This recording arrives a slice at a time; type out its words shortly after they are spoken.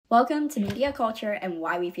Welcome to Media Culture and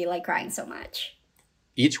Why We Feel Like Crying So Much.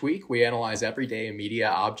 Each week, we analyze everyday media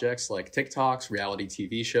objects like TikToks, reality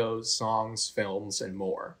TV shows, songs, films, and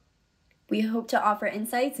more. We hope to offer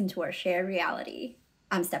insights into our shared reality.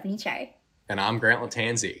 I'm Stephanie Che. And I'm Grant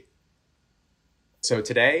Latanzi. So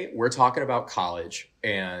today, we're talking about college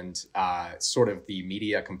and sort of the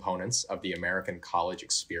media components of the American college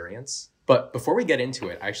experience. But before we get into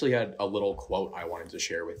it, I actually had a little quote I wanted to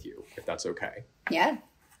share with you, if that's okay. Yeah.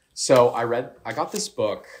 So I got this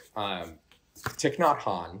book, Thich Nhat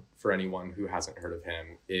Hanh, for anyone who hasn't heard of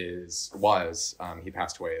him, he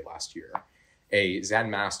passed away last year, a Zen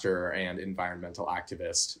master and environmental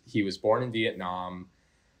activist. He was born in Vietnam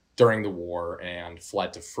during the war and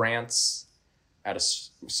fled to France. At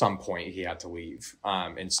some point, he had to leave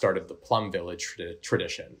and started the Plum Village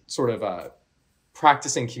tradition, sort of a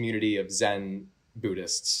practicing community of Zen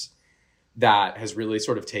Buddhists that has really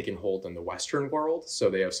sort of taken hold in the Western world. So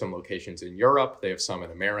they have some locations in Europe, they have some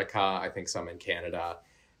in America, I think some in Canada.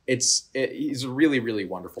 He's a really, really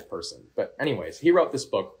wonderful person. But anyways, he wrote this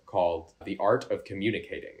book called The Art of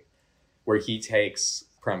Communicating, where he takes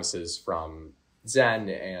premises from Zen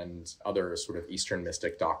and other sort of Eastern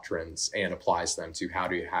mystic doctrines and applies them to how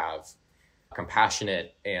to have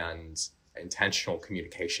compassionate and intentional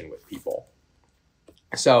communication with people.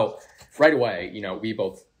 So right away, we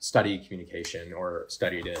both study communication or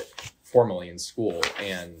studied it formally in school.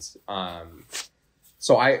 And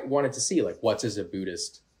so I wanted to see, what does a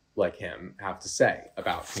Buddhist like him have to say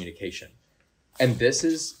about communication? And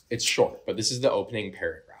it's short, but this is the opening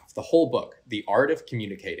paragraph. The whole book, The Art of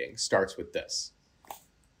Communicating, starts with this.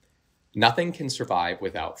 Nothing can survive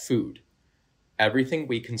without food. Everything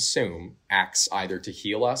we consume acts either to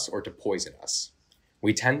heal us or to poison us.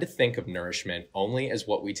 We tend to think of nourishment only as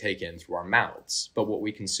what we take in through our mouths, but what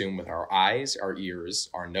we consume with our eyes, our ears,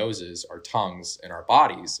 our noses, our tongues, and our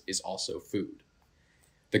bodies is also food.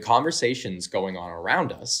 The conversations going on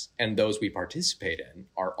around us and those we participate in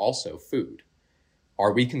are also food.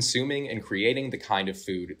 Are we consuming and creating the kind of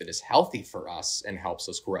food that is healthy for us and helps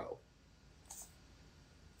us grow?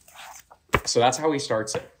 So that's how he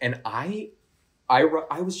starts it. And I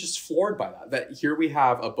was just floored by that here we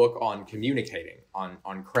have a book on communicating,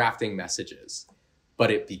 on crafting messages,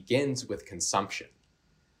 but it begins with consumption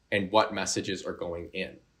and what messages are going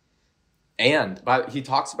in. And he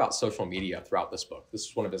talks about social media throughout this book. This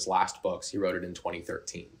is one of his last books. He wrote it in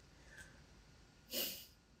 2013.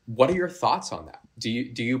 What are your thoughts on that? Do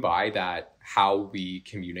you buy that how we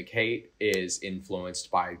communicate is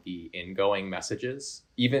influenced by the ingoing messages?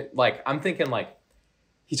 Even I'm thinking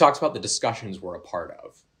he talks about the discussions we're a part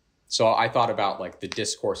of. So I thought about the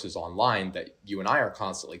discourses online that you and I are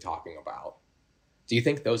constantly talking about. Do you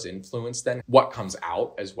think those influence then what comes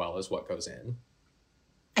out as well as what goes in?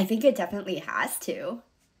 I think it definitely has to.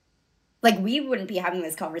 We wouldn't be having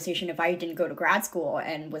this conversation if I didn't go to grad school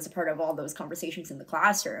and was a part of all those conversations in the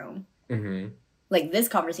classroom. Mm-hmm. This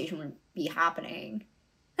conversation wouldn't be happening.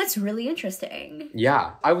 That's really interesting.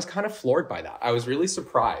 Yeah, I was kind of floored by that. I was really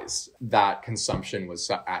surprised that consumption was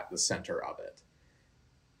at the center of it.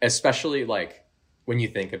 Especially when you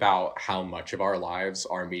think about how much of our lives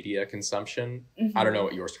are media consumption. Mm-hmm. I don't know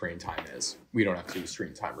what your screen time is. We don't have to do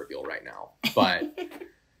screen time reveal right now. But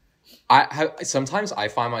sometimes I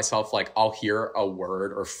find myself I'll hear a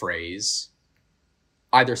word or phrase.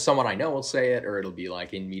 Either someone I know will say it or it'll be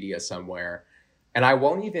in media somewhere. And I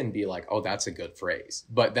won't even be oh, that's a good phrase.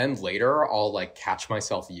 But then later I'll catch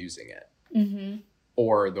myself using it. Mm-hmm.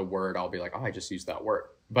 Or the word, I'll be oh, I just used that word.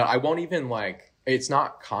 But I won't even it's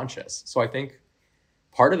not conscious. So I think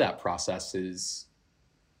part of that process is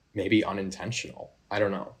maybe unintentional. I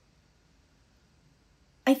don't know.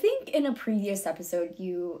 I think in a previous episode,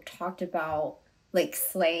 you talked about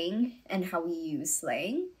slang and how we use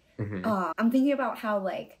slang. Mm-hmm. I'm thinking about how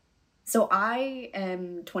so I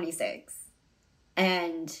am 26.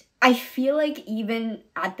 And I feel even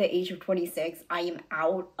at the age of 26, I am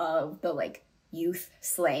out of the youth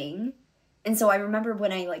slang. And so I remember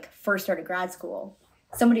when I first started grad school,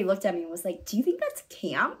 somebody looked at me and was do you think that's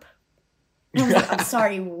camp? And I was I'm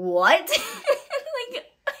sorry, what?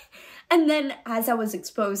 And then as I was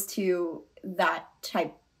exposed to that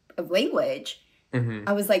type of language, mm-hmm.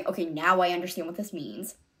 I was okay, now I understand what this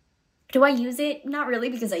means. Do I use it? Not really,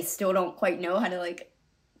 because I still don't quite know how to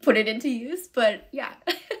put it into use, but yeah.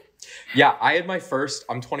 Yeah, I had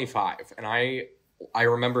I'm 25, and I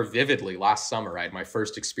remember vividly last summer, I had my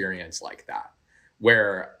first experience like that,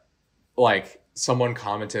 where someone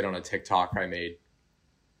commented on a TikTok I made,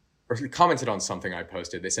 or commented on something I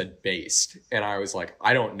posted. They said based, and I was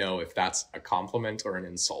I don't know if that's a compliment or an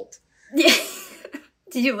insult. Yeah.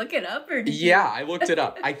 Did you look it up or did Yeah, I looked it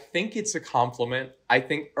up. I think it's a compliment. I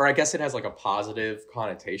guess it has like a positive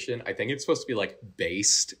connotation. I think it's supposed to be like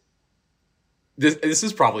based. This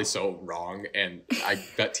is probably so wrong, and I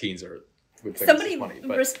bet teens would think somebody this is funny.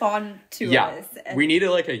 But respond to yeah, us? we needed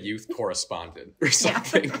like a youth correspondent or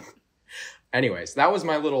something. Yeah. Anyways, that was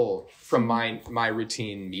my little from my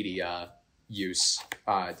routine media use.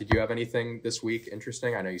 Did you have anything this week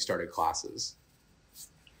interesting? I know you started classes.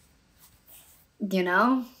 You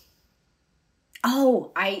know?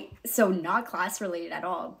 Oh, so not class related at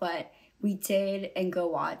all, but we did and go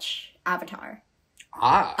watch Avatar.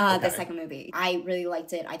 Okay. The second movie. I really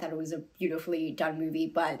liked it. I thought it was a beautifully done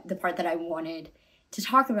movie, but the part that I wanted to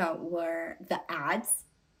talk about were the ads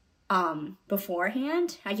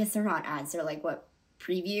beforehand. I guess they're not ads, they're like what,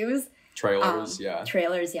 previews? Trailers, yeah.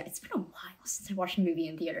 Trailers, yeah. It's been a while since I watched a movie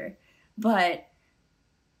in theater. But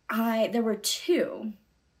there were two.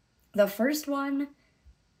 The first one,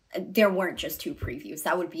 there weren't just two previews.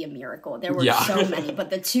 That would be a miracle. There were so many. But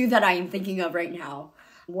the two that I am thinking of right now,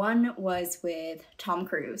 one was with Tom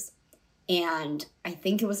Cruise. And I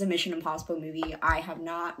think it was a Mission Impossible movie. I have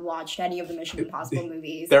not watched any of the Mission Impossible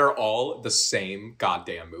movies. They're all the same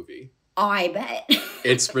goddamn movie. I bet.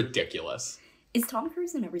 It's ridiculous. Is Tom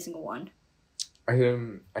Cruise in every single one?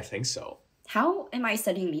 I think so. How am I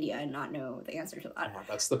studying media and not know the answer to that? Yeah,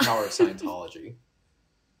 that's the power of Scientology.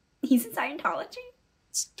 He's in Scientology?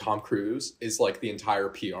 Tom Cruise is like the entire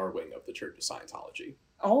PR wing of the Church of Scientology.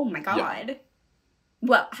 Oh my god. Yeah.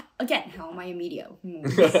 Well, again, how am I in media?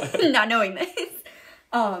 Not knowing this.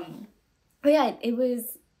 But yeah, it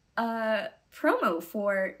was a promo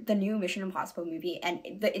for the new Mission Impossible movie, and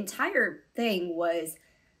the entire thing was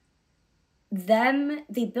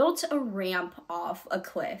they built a ramp off a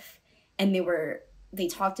cliff, and they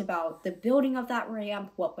talked about the building of that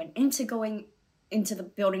ramp, what went into going into the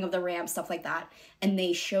building of the ramp, stuff like that. And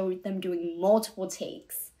they showed them doing multiple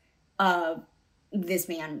takes of this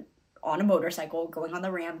man on a motorcycle going on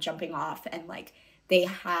the ramp, jumping off, and like they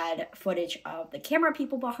had footage of the camera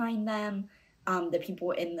people behind them, the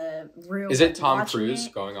people in the room. Is it Tom Cruise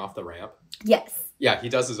going off the ramp? Yes. Yeah, he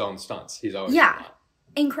does his own stunts. He's always done that.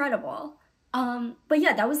 Incredible. But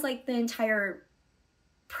yeah, that was like the entire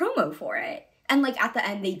promo for it. And like at the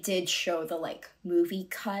end they did show the like movie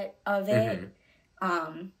cut of it. Mm-hmm.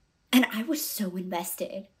 And I was so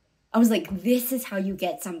invested. I was like, this is how you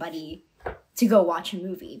get somebody to go watch a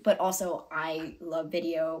movie. But also I love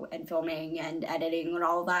video and filming and editing and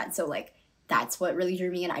all of that. So like that's what really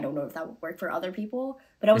drew me in. I don't know if that would work for other people,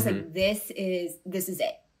 but I was like, this is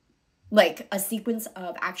it. Like a sequence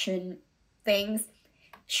of action things.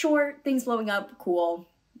 Sure, things blowing up, cool.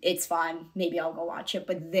 It's fun. Maybe I'll go watch it.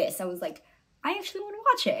 But this, I was like, I actually want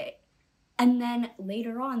to watch it. And then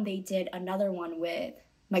later on, they did another one with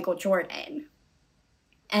Michael Jordan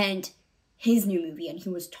and his new movie. And he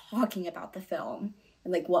was talking about the film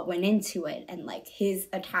and like what went into it and like his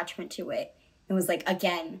attachment to it. And was like,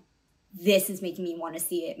 again, this is making me want to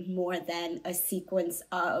see it more than a sequence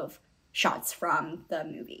of shots from the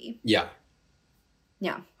movie. Yeah.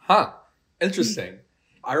 Yeah. Huh. Interesting.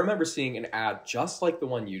 I remember seeing an ad just like the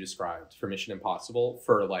one you described for Mission Impossible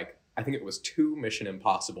for like, I think it was 2 Mission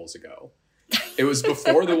Impossibles ago. It was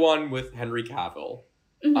before the one with Henry Cavill.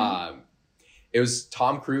 Mm-hmm. It was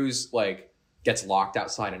Tom Cruise like gets locked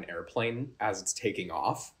outside an airplane as it's taking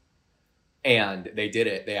off. And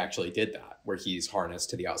they actually did that where he's harnessed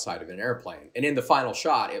to the outside of an airplane. And in the final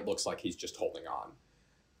shot, it looks like he's just holding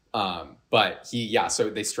on. But so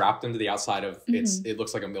they strapped him to the outside of it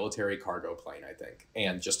looks like a military cargo plane, I think.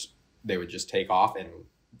 And they would just take off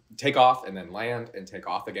and then land and take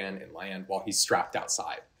off again and land while he's strapped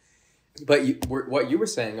outside. But what you were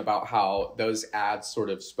saying about how those ads sort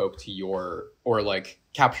of spoke to or like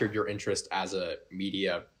captured your interest as a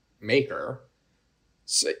media maker.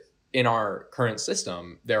 So in our current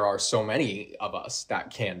system, there are so many of us that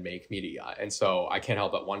can make media. And so I can't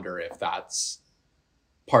help but wonder if that's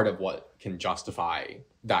part of what can justify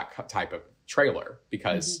that type of trailer,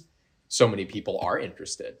 because so many people are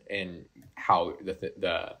interested in how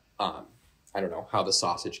the I don't know, how the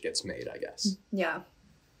sausage gets made, I guess. Yeah.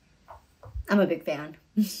 I'm a big fan.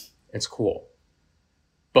 It's cool.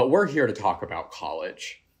 But we're here to talk about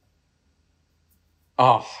college.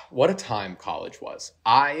 Oh, what a time college was.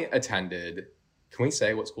 I attended, can we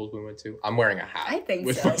say what schools we went to? I'm wearing a hat I think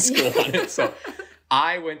with so. my school on it. So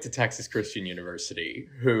I went to Texas Christian University,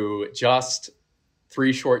 who just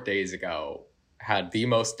 3 short days ago had the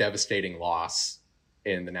most devastating loss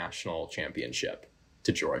in the national championship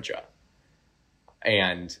to Georgia.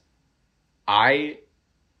 And I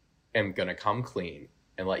am going to come clean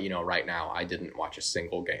and let you know right now, I didn't watch a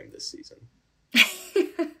single game this season.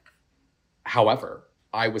 However,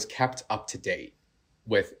 I was kept up to date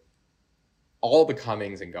with all the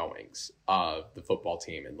comings and goings of the football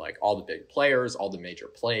team and like all the big players, all the major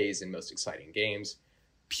plays and most exciting games,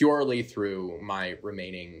 purely through my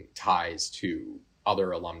remaining ties to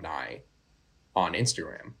other alumni on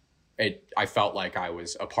Instagram. I felt like I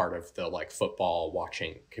was a part of the like football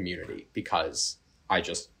watching community because I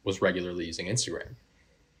just was regularly using Instagram.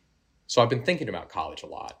 So I've been thinking about college a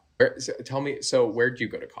lot. Tell me, so where'd you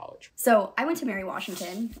go to college? So I went to Mary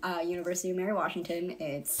Washington, University of Mary Washington.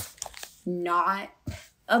 It's not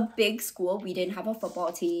a big school. We didn't have a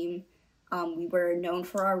football team. We were known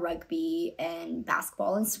for our rugby and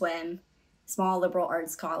basketball and swim. Small liberal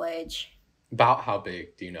arts college. About how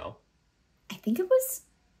big, do you know? I think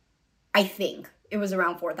it was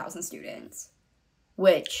around 4,000 students,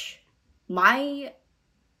 which my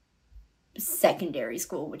secondary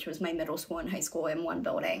school, which was my middle school and high school in one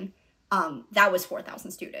building, that was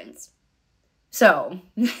 4,000 students. So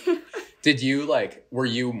were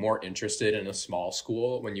you more interested in a small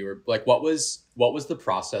school when you were like, what was the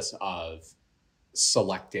process of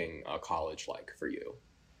selecting a college like for you?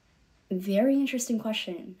 Very interesting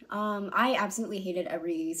question. I absolutely hated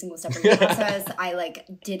every single step of the process. I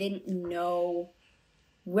didn't know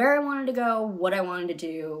where I wanted to go, what I wanted to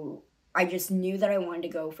do. I just knew that I wanted to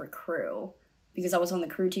go for crew because I was on the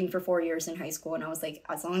crew team for 4 years in high school, and I was like,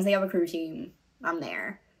 as long as they have a crew team, I'm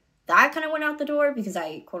there. That kind of went out the door because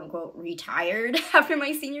I, quote unquote, retired after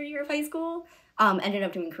my senior year of high school. Ended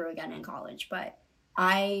up doing crew again in college, but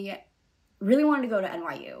I really wanted to go to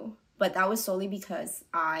NYU, but that was solely because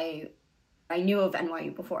I knew of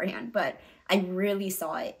NYU beforehand, but I really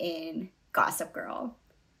saw it in Gossip Girl.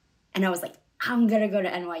 And I was like, I'm going to go to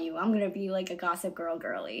NYU. I'm going to be like a Gossip Girl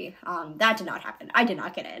girly. That did not happen. I did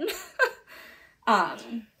not get in.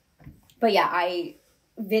 But yeah, I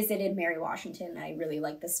visited Mary Washington. I really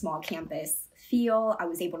liked the small campus feel. I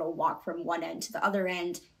was able to walk from one end to the other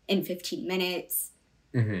end in 15 minutes.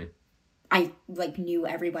 Mm-hmm. I knew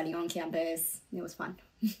everybody on campus. It was fun.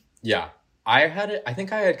 Yeah. I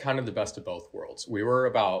think I had kind of the best of both worlds. We were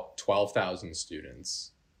about 12,000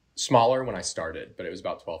 students, smaller when I started, but it was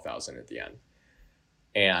about 12,000 at the end.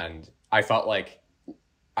 And I felt like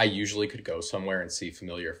I usually could go somewhere and see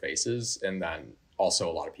familiar faces, and then also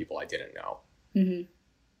a lot of people I didn't know. Mm-hmm.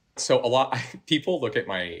 So people look at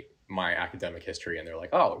my academic history and they're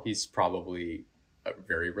like, oh, he's probably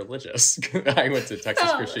very religious. I went to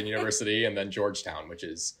Texas Christian University and then Georgetown, which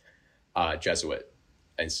is a Jesuit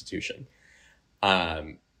institution.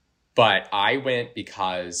 But I went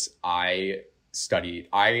because I still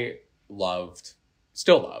love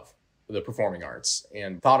the performing arts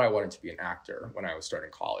and thought I wanted to be an actor when I was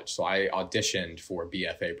starting college. So I auditioned for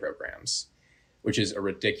BFA programs, which is a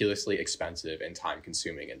ridiculously expensive and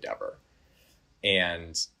time-consuming endeavor.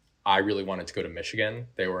 And I really wanted to go to Michigan.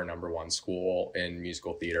 They were a #1 school in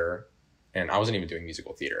musical theater. And I wasn't even doing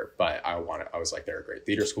musical theater, but I was like, they're a great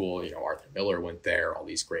theater school. You know, Arthur Miller went there. All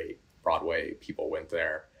these great Broadway people went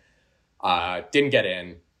there. Didn't get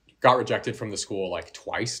in. Got rejected from the school like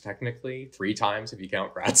twice, technically. 3 times if you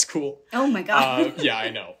count grad school. Oh my God. Yeah,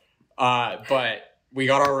 I know. But we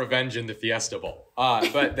got our revenge in the Fiesta Bowl.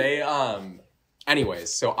 But they,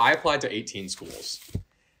 anyways, so I applied to 18 schools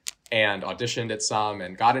and auditioned at some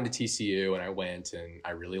and got into TCU, and I went and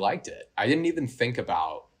I really liked it. I didn't even think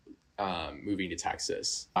about moving to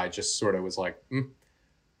Texas. I just sort of was like,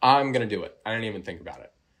 I'm going to do it. I didn't even think about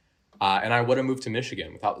it. And I would have moved to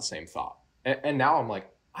Michigan without the same thought. And now I'm like,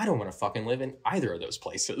 I don't want to fucking live in either of those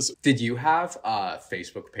places. Did you have a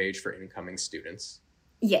Facebook page for incoming students?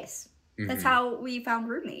 Yes. Mm-hmm. That's how we found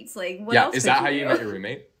roommates. Like, what yeah, else is that how you met your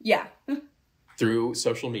roommate? Yeah. Through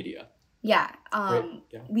social media? Yeah.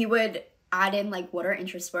 We would add in, like, what our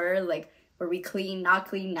interests were. Like, were we clean, not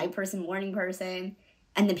clean, night person, morning person?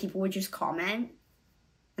 And then people would just comment.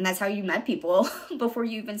 And that's how you met people before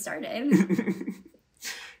you even started.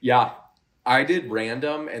 Yeah. I did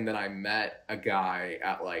random, and then I met a guy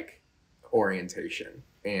at like orientation,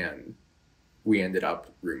 and we ended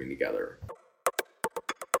up rooming together.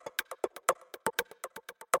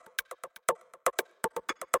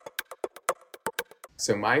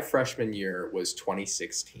 So my freshman year was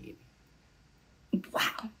 2016.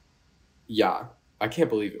 Wow. Yeah. I can't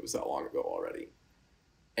believe it was that long ago already.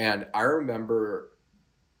 And I remember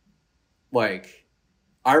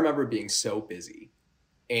being so busy.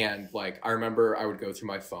 And like, I remember I would go through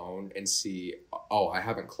my phone and see, oh, I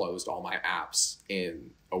haven't closed all my apps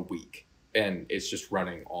in a week. And it's just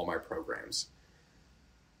running all my programs.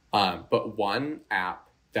 But one app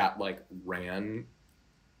that like ran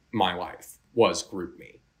my life was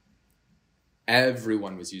GroupMe.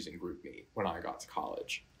 everyone was using GroupMe when I got to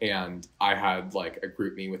college. And I had like a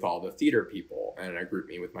GroupMe with all the theater people and a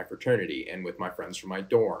GroupMe with my fraternity and with my friends from my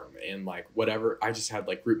dorm and like whatever. I just had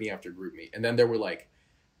like GroupMe after GroupMe. And then there were like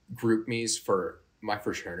GroupMes for my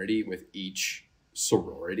fraternity with each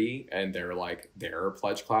sorority and they're like their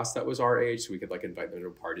pledge class that was our age. So we could like invite them to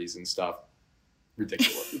parties and stuff.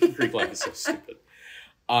 Ridiculous. Greek life is so stupid.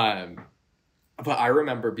 But I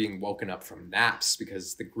remember being woken up from naps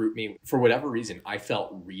because the GroupMe, for whatever reason, I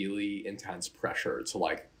felt really intense pressure to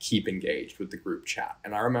like keep engaged with the group chat.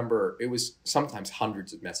 And I remember it was sometimes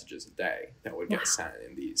hundreds of messages a day that would get sent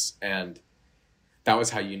in these. And that was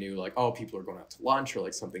how you knew like, oh, people are going out to lunch or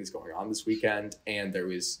like something's going on this weekend. And there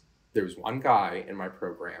was one guy in my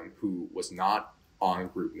program who was not on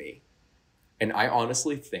GroupMe. And I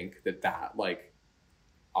honestly think that like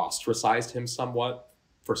ostracized him somewhat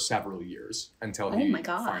for several years until he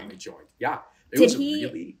finally joined. Yeah. Did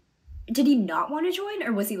he not want to join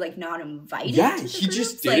or was he like not invited? Yeah, he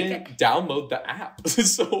just didn't download the app.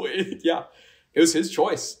 So it was his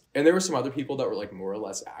choice. And there were some other people that were like more or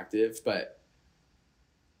less active, but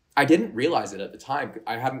I didn't realize it at the time.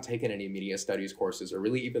 I hadn't taken any media studies courses or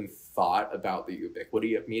really even thought about the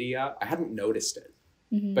ubiquity of media. I hadn't noticed it.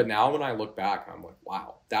 Mm-hmm. But now when I look back, I'm like,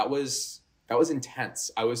 wow, that was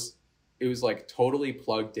intense. It was like totally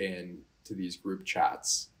plugged in to these group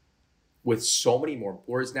chats with so many more.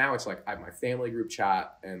 Whereas now it's like I have my family group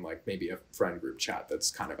chat and like maybe a friend group chat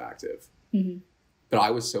that's kind of active. Mm-hmm. But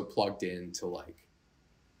I was so plugged into like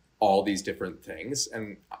all these different things.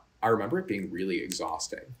 And I remember it being really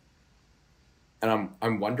exhausting. And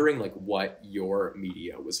I'm wondering like what your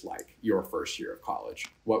media was like your first year of college.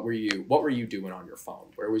 What were you doing on your phone?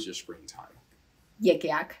 Where was your screen time? Yik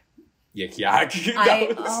yak. Yik yak.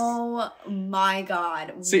 Oh my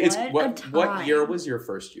God. See, what year was your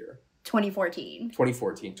first year? 2014.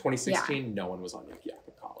 2016, yeah. No one was on Yik yak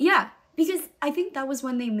in college. Yeah, because I think that was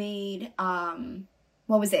when they made,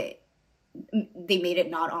 what was it? They made it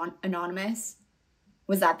not anonymous.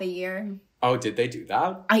 Was that the year? Oh, did they do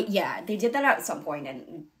that? Yeah, they did that at some point,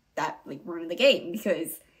 and that like ruined the game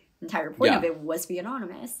because the entire point of it was to be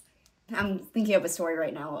anonymous. I'm thinking of a story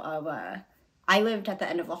right now of I lived at the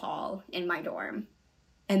end of the hall in my dorm,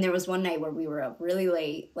 and there was one night where we were up really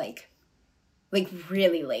late, like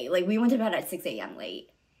really late. Like we went to bed at 6 a.m. late,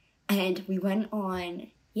 and we went on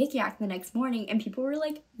Yik Yak the next morning, and people were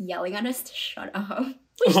like yelling at us to shut up,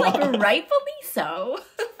 which like rightfully so.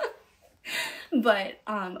 But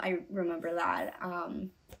I remember that.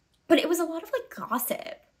 But it was a lot of like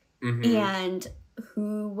gossip and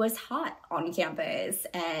who was hot on campus,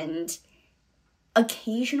 and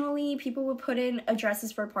occasionally people would put in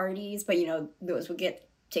addresses for parties, but you know, those would get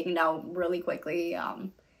taken down really quickly.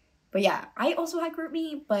 But yeah, I also had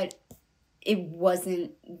GroupMe, but it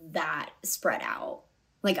wasn't that spread out.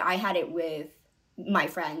 Like I had it with my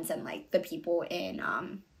friends and like the people in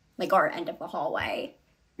like our end of the hallway.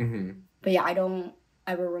 Mm-hmm. But yeah, I don't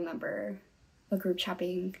ever remember a group chat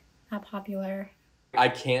being that popular. I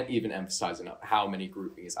can't even emphasize enough how many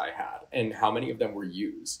GroupMes I had and how many of them were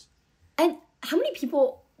used. And how many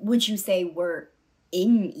people would you say were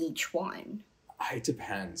in each one? It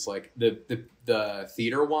depends. Like the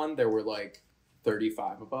theater one, there were like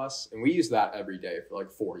 35 of us, and we used that every day for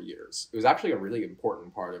like 4 years. It was actually a really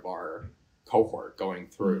important part of our cohort going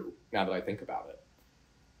through, now that I think about it.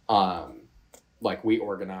 Like we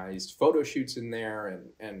organized photo shoots in there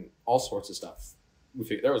and all sorts of stuff.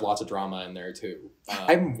 There was lots of drama in there too.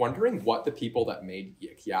 I'm wondering what the people that made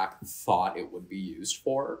Yik Yak thought it would be used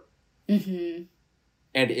for. Mm-hmm.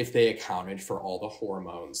 And if they accounted for all the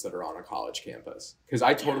hormones that are on a college campus. Because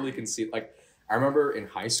I totally can see, like, I remember in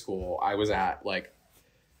high school, I was at like,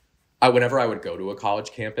 whenever I would go to a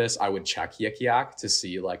college campus, I would check Yik Yak to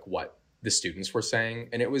see like what the students were saying.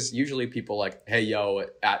 And it was usually people like, hey, yo,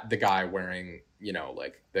 at the guy wearing, you know,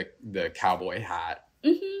 like the cowboy hat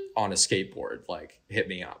on a skateboard, like hit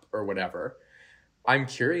me up or whatever. I'm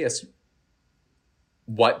curious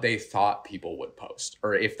what they thought people would post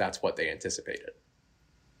or if that's what they anticipated.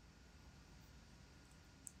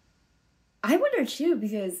 I wonder too,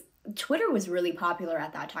 because Twitter was really popular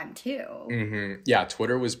at that time too. Mm-hmm. Yeah,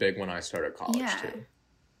 Twitter was big when I started college too.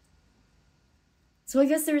 So I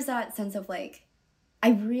guess there's that sense of like, I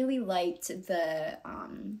really liked the,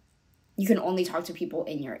 you can only talk to people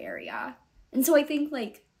in your area. And so I think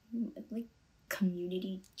like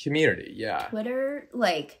community, yeah. Twitter,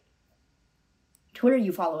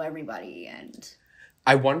 you follow everybody. And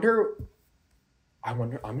I wonder, I'm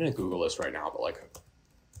going to Google this right now, but like,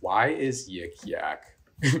 why is Yik Yak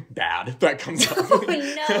bad? That comes up. Oh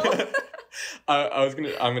no. I'm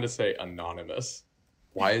going to say anonymous.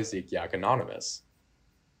 Why is Yik Yak anonymous?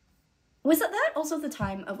 Was that also the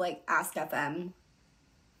time of, like, Ask FM?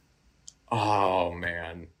 Oh,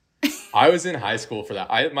 man. I was in high school for that.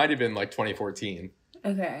 It might have been, like, 2014.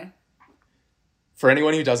 Okay. For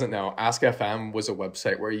anyone who doesn't know, Ask FM was a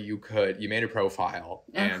website where you made a profile,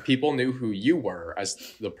 and people knew who you were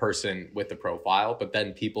as the person with the profile, but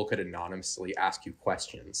then people could anonymously ask you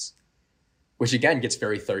questions, which, again, gets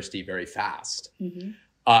very thirsty very fast. Mm-hmm.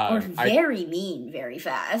 Or very mean very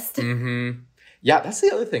fast. Mm-hmm. Yeah, that's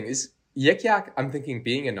the other thing is Yik Yak, I'm thinking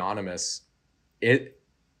being anonymous,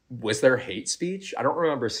 was there hate speech? I don't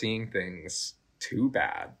remember seeing things too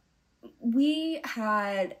bad. We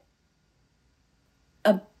had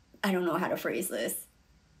I don't know how to phrase this.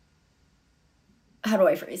 How do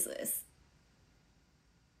I phrase this?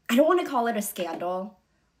 I don't want to call it a scandal,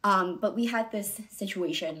 but we had this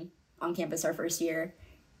situation on campus our first year,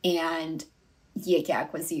 and Yik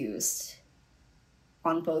Yak was used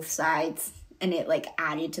on both sides, and it, like,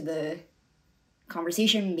 added to the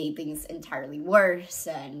conversation, made things entirely worse,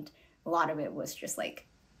 and a lot of it was just, like,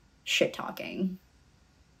 shit talking.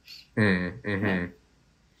 Mm-hmm.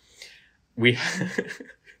 We God,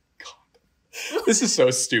 this is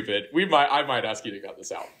so stupid. I might ask you to cut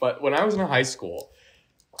this out. But when I was in high school,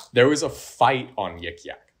 there was a fight on Yik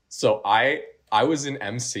Yak. So I was an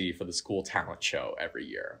MC for the school talent show every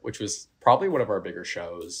year, which was probably one of our bigger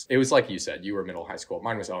shows. It was like you said, you were middle high school.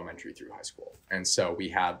 Mine was elementary through high school. And so we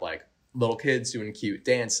had, like, little kids doing cute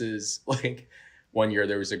dances. Like, one year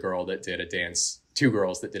there was a girl that did a dance, two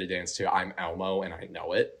girls that did a dance to I'm Elmo and I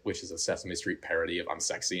Know It, which is a Sesame Street parody of I'm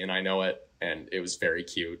Sexy and I Know It. And it was very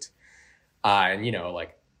cute. And, you know,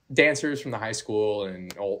 like, dancers from the high school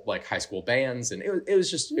and old, like, high school bands. And it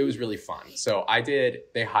was really fun. So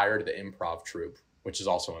they hired the improv troupe, which is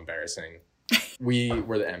also embarrassing. We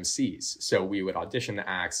were the MCs. So we would audition the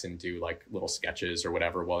acts and do, like, little sketches or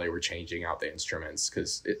whatever while they were changing out the instruments,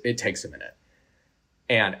 because it takes a minute.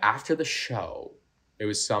 And after the show, it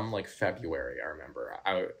was some, like, February, I remember,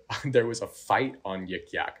 there was a fight on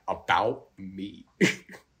Yik Yak about me.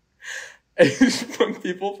 From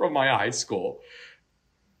people from my high school.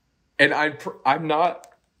 And I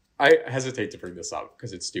hesitate to bring this up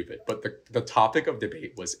because it's stupid, but the topic of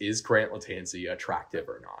debate was, is Grant Lattanzi attractive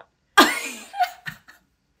or not?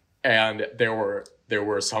 And there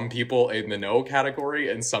were some people in the no category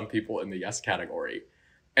and some people in the yes category.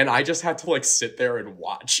 And I just had to, like, sit there and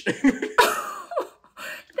watch. That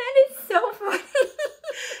is so funny.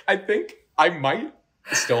 I think I might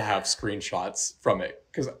still have screenshots from it,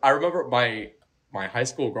 because I remember my high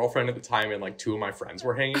school girlfriend at the time and, like, two of my friends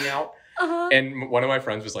were hanging out. Uh-huh. And one of my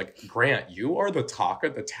friends was like, Grant, you are the talk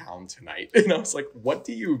of the town tonight. And I was like, what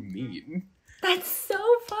do you mean? That's so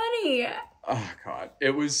funny. Oh, God.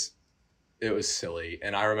 It was silly.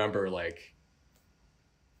 And I remember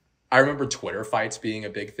Twitter fights being a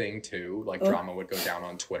big thing, too. Like, drama would go down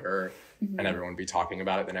on Twitter, mm-hmm. and everyone would be talking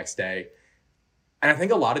about it the next day. And I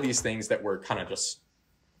think a lot of these things that we're kind of just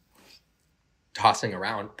tossing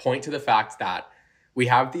around point to the fact that we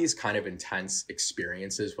have these kind of intense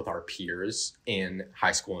experiences with our peers in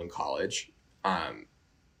high school and college.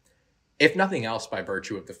 If nothing else, by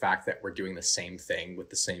virtue of the fact that we're doing the same thing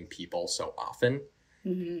with the same people so often.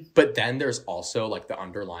 Mm-hmm. But then there's also, like, the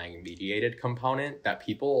underlying mediated component that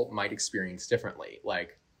people might experience differently.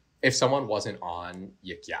 Like, if someone wasn't on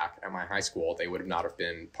Yik Yak at my high school, they would not have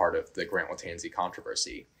been part of the Grant Lattanzi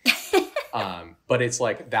controversy. But it's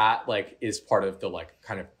like that, like, is part of the, like,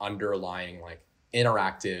 kind of underlying, like,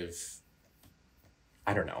 interactive,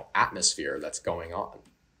 I don't know, atmosphere that's going on.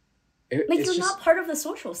 Like, you're not part of the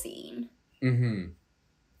social scene. Mm-hmm.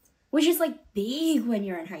 Which is, like, big when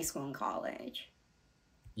you're in high school and college.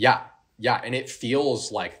 Yeah. Yeah. And it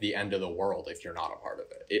feels like the end of the world if you're not a part of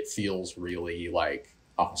it. It feels really like,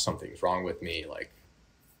 oh, something's wrong with me. Like,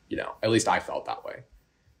 you know, at least I felt that way.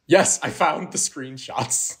 Yes, I found the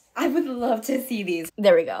screenshots. I would love to see these.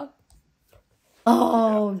 There we go.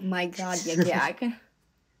 Oh, yeah. My God, Yik Yak.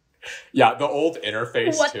 Yeah, the old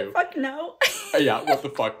interface, what too. What the fuck, no? Yeah, what the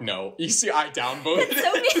fuck, no. You see, I downvoted That's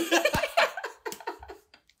so mean.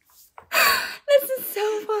 This is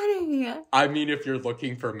so funny. I mean, if you're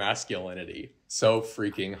looking for masculinity, so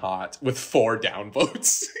freaking hot with 4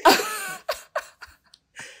 downvotes.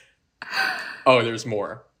 Oh, there's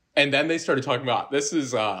more. And then they started talking about,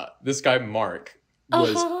 this guy, Mark,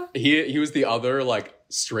 was, he was the other, like,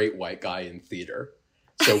 straight white guy in theater.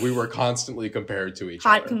 So we were constantly compared to each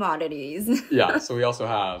other. Hot commodities. Yeah, so we also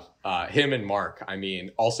have him and Mark. I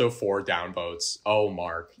mean, also 4 downvotes. Oh,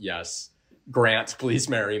 Mark, yes. Grant, please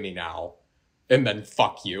marry me now. And then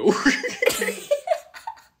fuck you.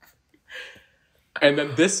 And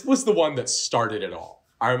then this was the one that started it all.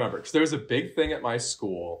 I remember, because there was a big thing at my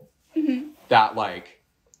school Mm-hmm. that, like,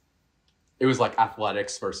 it was, like,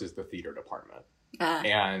 athletics versus the theater department.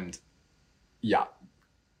 And, yeah.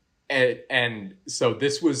 And so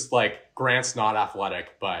this was, like, Grant's not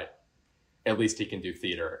athletic, but at least he can do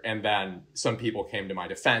theater. And then some people came to my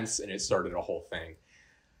defense, and it started a whole thing.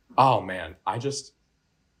 Oh, man.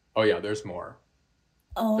 Oh, yeah, there's more.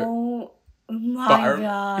 Oh, my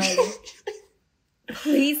God.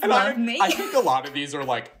 Please love me. I think a lot of these are,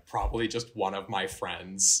 like, probably just one of my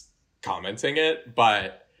friends commenting it,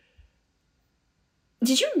 but...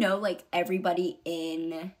 Did you know, like, everybody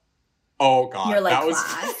in... Oh, God. Your, like, that was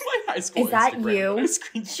class? my high school Is that Instagram. you? I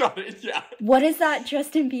screenshot it, yeah. What is that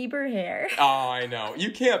Justin Bieber hair? Oh, I know.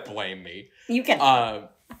 You can't blame me. You can.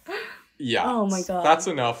 Yeah. Oh, my God. That's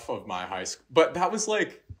enough of my high school. But that was,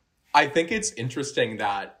 like... I think it's interesting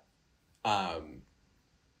that...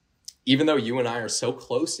 even though you and I are so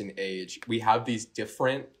close in age, we have these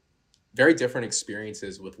very different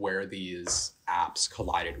experiences with where these apps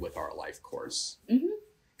collided with our life course.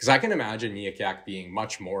 Because I can imagine Yik Yak being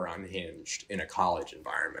much more unhinged in a college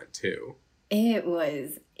environment too. It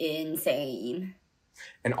was insane.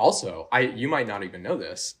 And also, you might not even know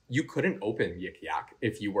this, you couldn't open Yik Yak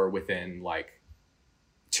if you were within like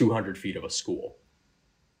 200 feet of a school.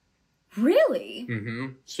 Really? Mm-hmm.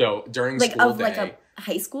 So during like school of day, like a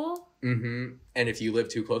high school? Mm-hmm. And if you live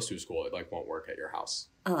too close to a school, it like won't work at your house.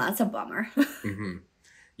 Oh, that's a bummer. Mm-hmm.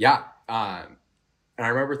 Yeah. And I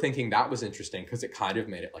remember thinking that was interesting because it kind of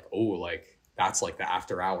made it like, oh, like that's like the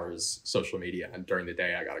after hours social media. And during the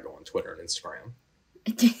day, I got to go on Twitter and Instagram.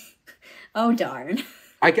 Oh, darn.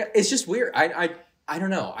 It's just weird. I don't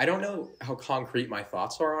know. I don't know how concrete my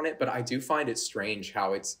thoughts are on it, but I do find it strange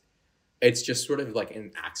how it's just sort of like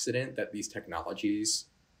an accident that these technologies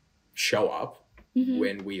show up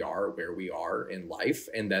when we are where we are in life.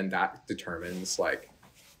 And then that determines like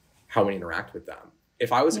how we interact with them.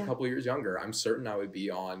 If I was a couple years younger, I'm certain I would be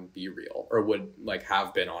on Be Real or would like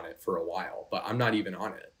have been on it for a while, but I'm not even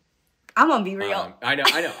on it. I'm on Be Real. I know.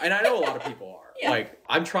 And I know a lot of people are. Yeah. Like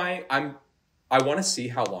I want to see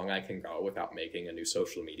how long I can go without making a new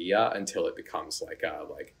social media until it becomes like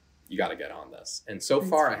you got to get on this. And so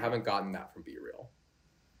far, I haven't gotten that from Be Real.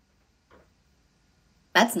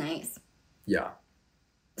 That's nice. Yeah.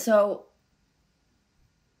 So,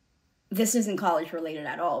 this isn't college related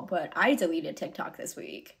at all, but I deleted TikTok this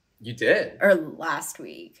week. You did? Or last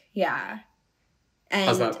week. Yeah. And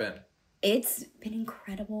how's that been? It's been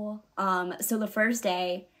incredible. So the first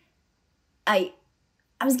day, I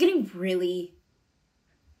was getting really,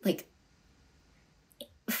 like,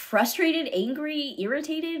 frustrated, angry,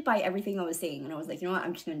 irritated by everything I was seeing. And I was like, you know what?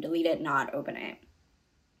 I'm just going to delete it, not open it.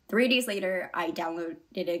 3 days later, I downloaded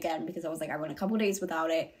it again because I was like, I went a couple days without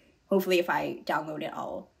it. Hopefully, if I download it,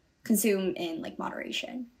 I'll consume in, like,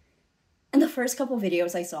 moderation. And the first couple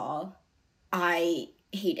videos I saw, I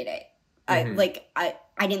hated it. I didn't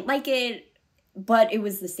like it, but it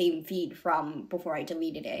was the same feed from before I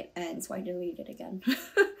deleted it. And so I deleted it again.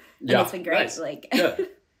 And it's been great. Nice. Like, good.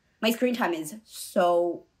 My screen time is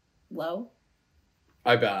so low.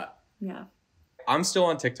 I bet. Yeah. I'm still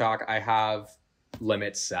on TikTok. I have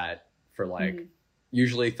limits set for like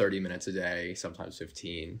usually 30 minutes a day, sometimes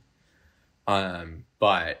 15.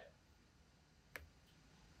 But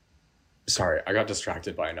sorry, I got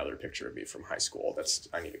distracted by another picture of me from high school.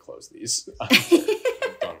 I need to close these.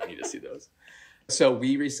 Don't need to see those. So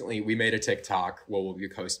we made a TikTok where we'll be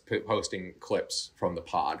posting clips from the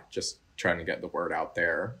pod, just trying to get the word out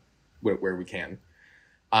there where we can.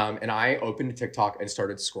 And I opened TikTok and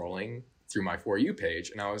started scrolling through my For You page.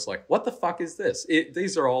 And I was like, what the fuck is this?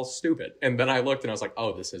 These are all stupid. And then I looked and I was like,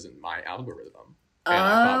 oh, this isn't my algorithm. And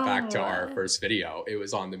I thought back to our first video. It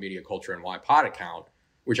was on the Media Culture and Why Pod account,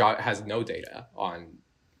 which has no data on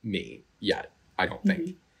me yet, I don't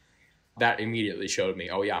think. That immediately showed me,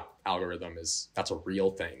 oh yeah, algorithm that's a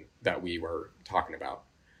real thing that we were talking about.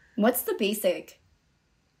 What's the basic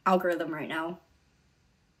algorithm right now?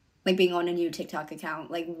 Like being on a new TikTok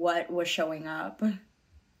account, like what was showing up?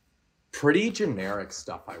 Pretty generic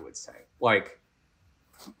stuff, I would say. Like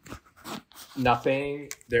nothing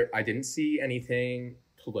there. I didn't see anything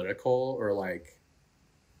political or like,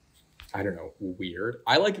 I don't know, weird.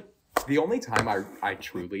 The only time I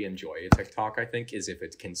truly enjoy a TikTok, I think, is if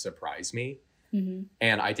it can surprise me.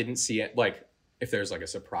 And I didn't see it, like, if there's, like, a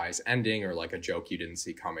surprise ending or, like, a joke you didn't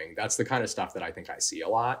see coming. That's the kind of stuff that I think I see a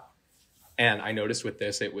lot. And I noticed with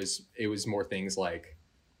this, it was more things like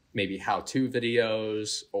maybe how-to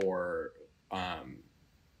videos or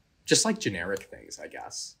just, like, generic things, I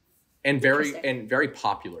guess. And very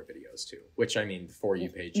popular videos, too, which, I mean, the For You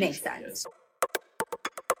page makes usually sense. is.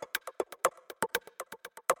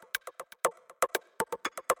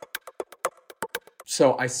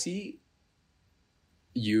 So I see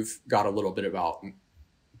you've got a little bit about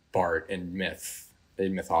Bart and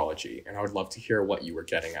mythology, and I would love to hear what you were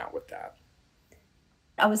getting at with that.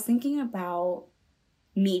 I was thinking about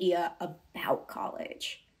media about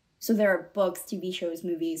college. So there are books, TV shows,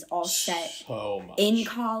 movies, all set in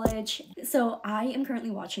college. So I am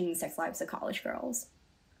currently watching Sex Lives of College Girls.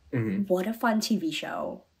 Mm-hmm. What a fun TV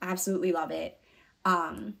show. Absolutely love it.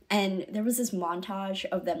 And there was this montage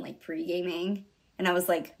of them like pre-gaming, and I was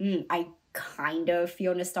like, I kind of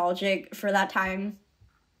feel nostalgic for that time.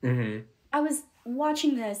 Mm-hmm. I was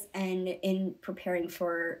watching this, and in preparing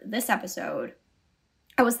for this episode,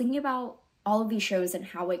 I was thinking about all of these shows and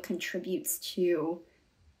how it contributes to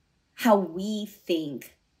how we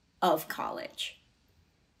think of college.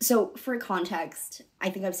 So for context,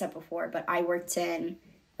 I think I've said before, but I worked in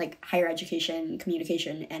like higher education,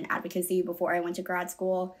 communication, and advocacy before I went to grad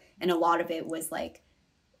school. And a lot of it was like,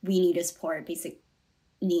 we need to support basic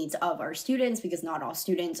needs of our students because not all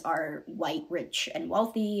students are white, rich, and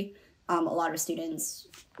wealthy. A lot of students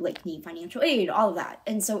like need financial aid, all of that.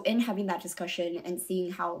 And so in having that discussion and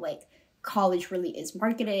seeing how like college really is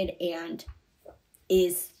marketed and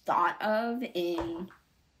is thought of in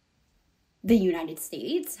the United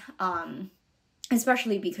States,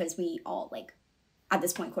 especially because we all like at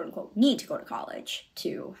this point, quote unquote, need to go to college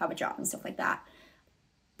to have a job and stuff like that.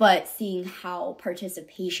 But seeing how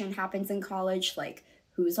participation happens in college, like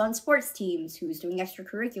who's on sports teams, who's doing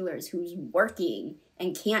extracurriculars, who's working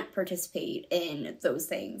and can't participate in those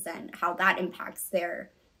things, and how that impacts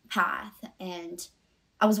their path. And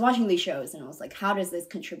I was watching these shows and I was like, how does this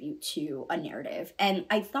contribute to a narrative? And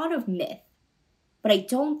I thought of myth, but I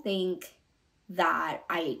don't think that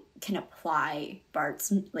I can apply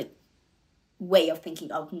Bart's like way of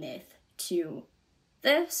thinking of myth to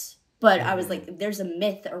this. But I was like, there's a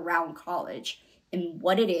myth around college and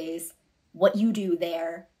what it is, what you do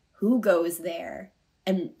there, who goes there,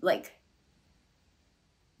 and like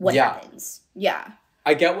what happens. Yeah.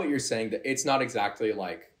 I get what you're saying, that it's not exactly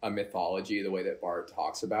like a mythology the way that Bart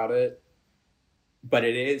talks about it, but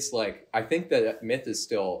it is like, I think that myth is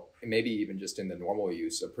still, maybe even just in the normal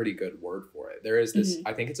use, a pretty good word for it. There is this,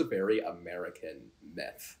 I think it's a very American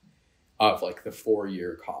myth of like the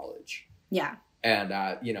 4-year college. Yeah. And,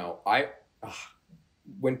 you know,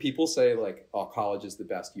 when people say like, oh, college is the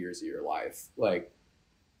best years of your life, like,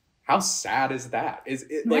 how sad is that? Is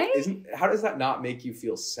it like, how does that not make you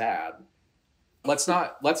feel sad? Let's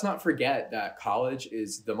not forget that college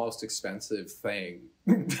is the most expensive thing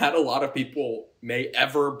that a lot of people may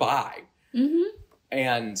ever buy. Mm-hmm.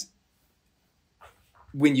 And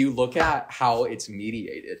when you look at how it's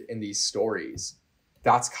mediated in these stories,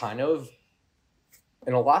 that's kind of,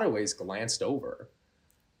 in a lot of ways, glanced over.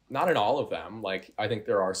 Not in all of them. Like, I think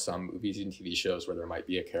there are some movies and TV shows where there might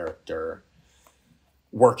be a character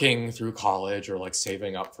working through college or like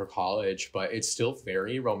saving up for college, but it's still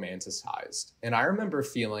very romanticized. And I remember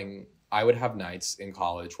feeling, I would have nights in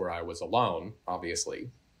college where I was alone, obviously,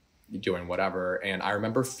 doing whatever. And I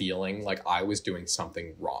remember feeling like I was doing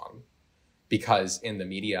something wrong because in the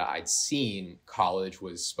media I'd seen college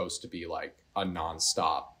was supposed to be like a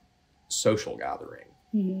nonstop social gathering.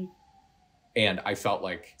 Mm-hmm. And I felt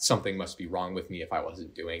like something must be wrong with me if I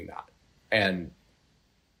wasn't doing that. And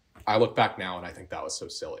I look back now and I think that was so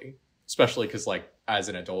silly, especially because like as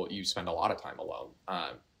an adult, you spend a lot of time alone.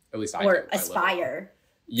 At least I do. Or aspire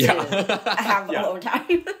to have alone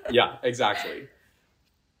time. Yeah, exactly.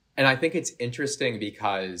 And I think it's interesting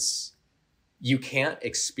because you can't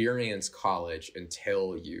experience college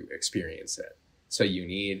until you experience it. So you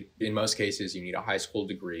need, in most cases, you need a high school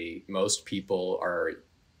degree. Most people are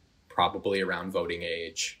probably around voting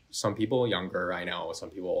age. Some people younger, I know, some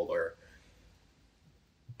people older.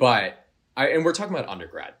 But and we're talking about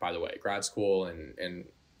undergrad, by the way, grad school and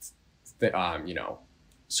you know,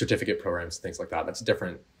 certificate programs, things like that. That's a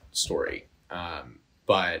different story.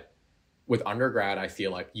 But with undergrad, I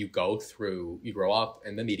feel like you grow up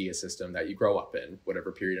in the media system that you grow up in,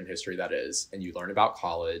 whatever period in history that is, and you learn about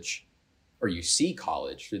college, or you see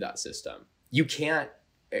college through that system. You can't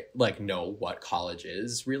like know what college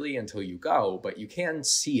is really until you go, but you can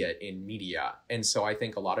see it in media. And so I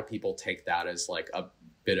think a lot of people take that as like a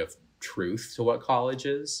bit of truth to what college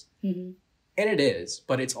is. Mm-hmm. And it is,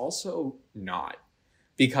 but it's also not,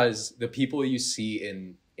 because the people you see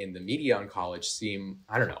in the media on college seem,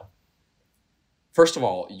 I don't know, first of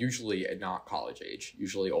all, usually not college age,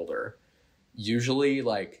 usually older. Usually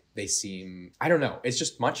like they seem, I don't know, it's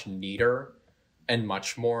just much neater and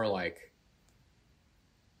much more like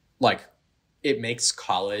it makes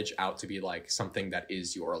college out to be like something that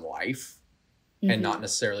is your life, mm-hmm. and not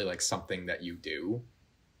necessarily like something that you do.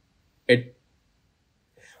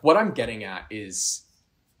 What I'm getting at is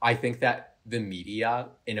I think that the media,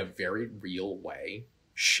 in a very real way,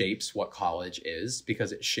 shapes what college is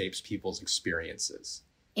because it shapes people's experiences.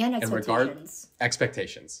 And expectations.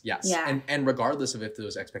 Expectations, yes. Yeah. And regardless of if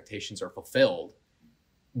those expectations are fulfilled,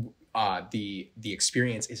 the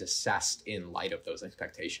experience is assessed in light of those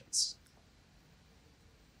expectations.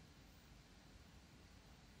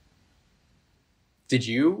 Did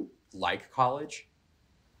you like college?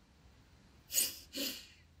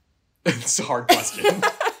 It's a hard question.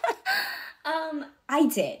 I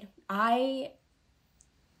did.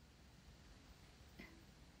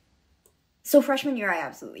 So freshman year, I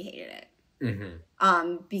absolutely hated it.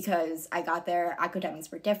 Mm-hmm. Because I got there,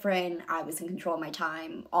 academics were different. I was in control of my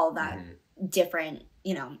time, all of that different,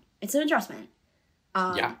 it's an adjustment.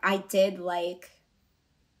 I did like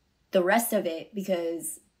the rest of it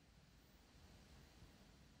because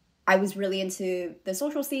I was really into the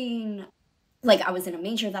social scene. Like, I was in a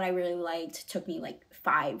major that I really liked. It took me,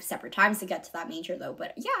 5 separate times to get to that major, though.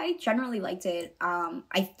 But, yeah, I generally liked it.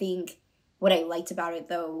 I think what I liked about it,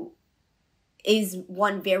 though, is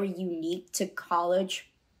one very unique to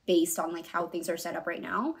college based on, how things are set up right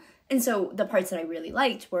now. And so the parts that I really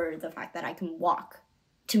liked were the fact that I can walk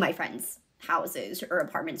to my friends' houses or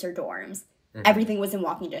apartments or dorms. Mm-hmm. Everything was in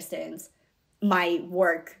walking distance. My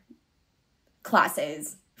work,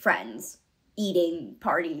 classes, friends, eating,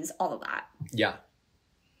 parties, all of that. Yeah.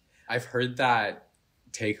 I've heard that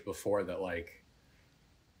take before that,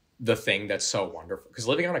 the thing that's so wonderful, because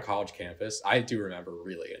living on a college campus, I do remember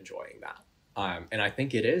really enjoying that. And I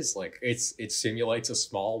think it is, it simulates a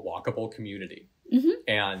small, walkable community. Mm-hmm.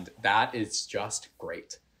 And that is just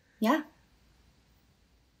great. Yeah.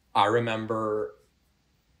 I remember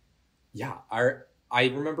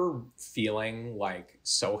feeling,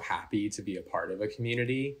 so happy to be a part of a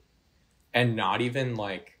community and not even,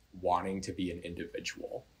 wanting to be an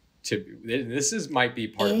individual. This might be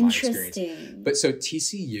part of my experience. But so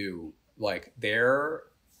TCU, their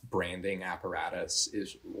branding apparatus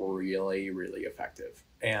is really, really effective.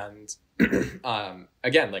 And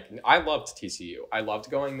again, I loved TCU. I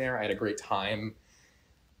loved going there. I had a great time.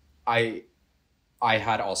 I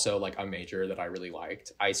had also a major that I really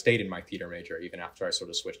liked. I stayed in my theater major even after I sort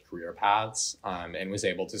of switched career paths, and was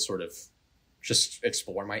able to sort of just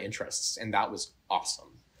explore my interests. And that was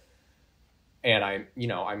awesome. And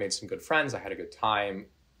I made some good friends. I had a good time.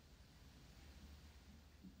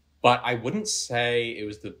 But I wouldn't say it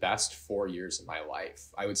was the best 4 years of my life.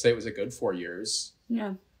 I would say it was a good 4 years.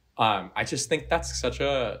 Yeah. I just think that's such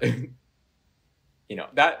a,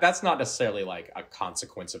 that's not necessarily a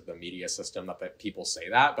consequence of the media system that people say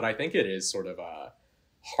that, but I think it is sort of a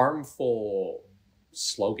harmful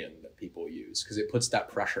slogan that people use because it puts that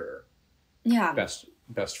pressure. Yeah.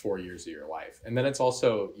 Best 4 years of your life. And then it's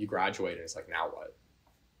also, you graduate and it's now what?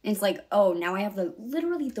 It's now I have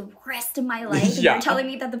literally the rest of my life. And Yeah. You're telling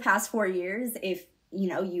me that the past 4 years, if,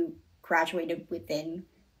 you graduated within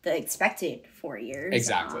the expected 4 years.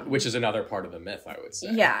 Exactly. Which is another part of the myth, I would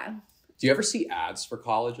say. Yeah. Do you ever see ads for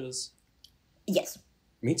colleges? Yes.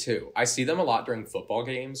 Me too. I see them a lot during football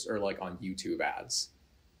games or on YouTube ads.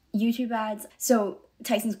 YouTube ads. So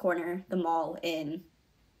Tyson's Corner, the mall in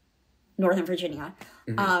Northern Virginia,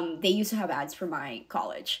 they used to have ads for my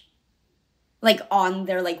college. On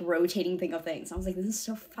their, rotating thing of things. I was this is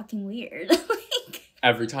so fucking weird.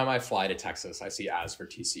 Every time I fly to Texas, I see ads for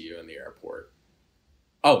TCU in the airport.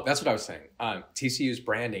 Oh, that's what I was saying. TCU's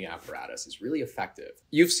branding apparatus is really effective.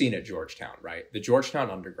 You've seen it, Georgetown, right? The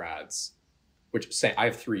Georgetown undergrads, I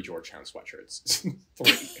have 3 Georgetown sweatshirts.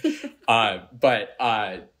 3.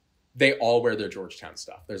 But they all wear their Georgetown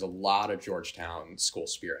stuff. There's a lot of Georgetown school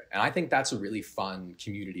spirit. And I think that's a really fun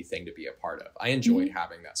community thing to be a part of. I enjoyed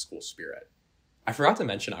having that school spirit. I forgot to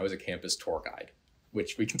mention I was a campus tour guide,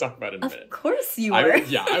 which we can talk about in a minute. Of course you were.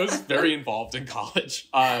 I was very involved in college.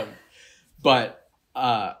 But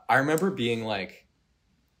I remember being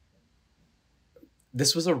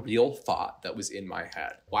this was a real thought that was in my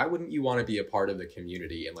head. Why wouldn't you want to be a part of the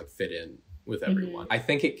community and fit in with everyone? I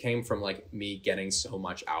think it came from me getting so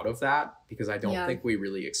much out of that because I don't think we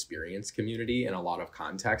really experience community in a lot of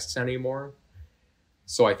contexts anymore.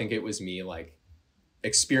 So I think it was me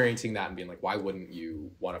experiencing that and being why wouldn't you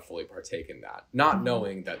want to fully partake in that? Not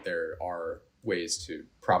knowing that there are ways to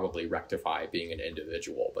probably rectify being an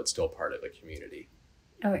individual, but still part of a community.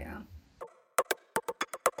 Oh, yeah.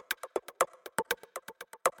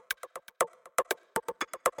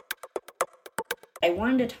 I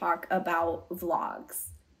wanted to talk about vlogs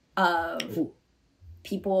of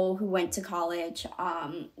people who went to college,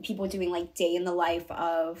 people doing day in the life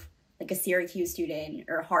of a Syracuse student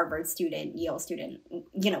or Harvard student, Yale student,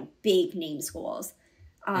 big name schools.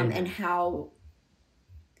 and how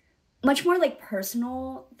much more like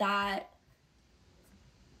personal that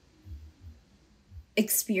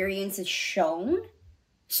experience is shown.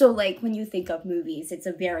 So like when you think of movies, it's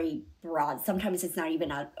a very broad, sometimes it's not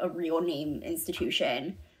even a real name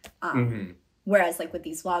institution. Whereas like with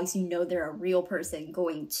these vlogs, you know they're a real person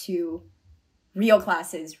going to real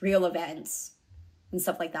classes, real events, and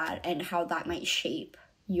stuff like that, and how that might shape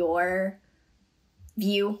your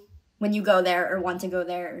view when you go there or want to go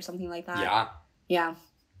there or something like that. Yeah. Yeah.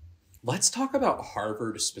 Let's talk about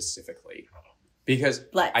Harvard specifically. Because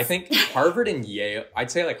I think Harvard and Yale, I'd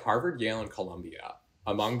say like Harvard, Yale, and Columbia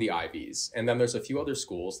among the Ivies. And then there's a few other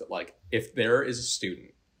schools that like, if there is a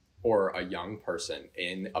student or a young person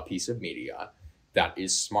in a piece of media that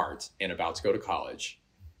is smart and about to go to college,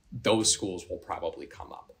 those schools will probably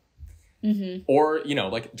come up. Or, you know,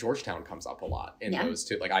 like Georgetown comes up a lot in those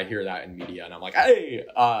two. Like I hear that in media and I'm like, hey,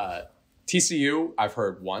 TCU, I've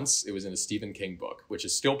heard once. It was in a Stephen King book, which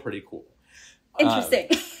is still pretty cool. Interesting.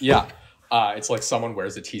 Yeah. It's like someone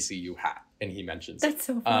wears a TCU hat and he mentions That's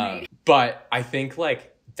so funny. But I think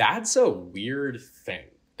like that's a weird thing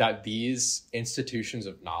that these institutions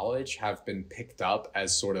of knowledge have been picked up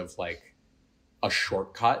as sort of like a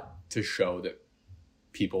shortcut to show that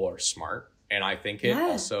people are smart. And I think it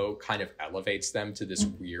also kind of elevates them to this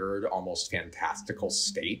weird, almost fantastical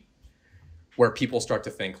state where people start to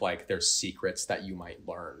think like there's secrets that you might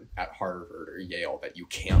learn at Harvard or Yale that you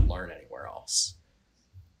can't learn anywhere else.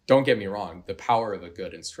 Don't get me wrong. The power of a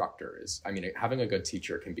good instructor is, I mean, having a good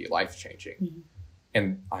teacher can be life-changing.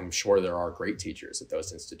 And I'm sure there are great teachers at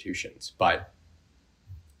those institutions, but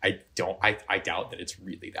I doubt that it's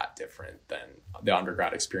really that different than the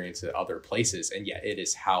undergrad experience at other places. And yet it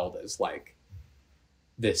is held as like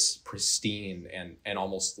this pristine and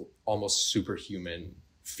almost superhuman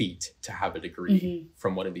feat to have a degree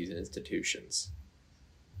from one of these institutions.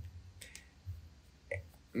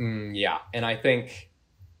 Yeah. And I think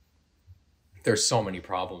there's so many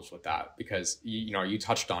problems with that because, you know, you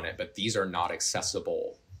touched on it, but these are not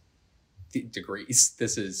accessible degrees.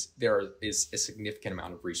 There is a significant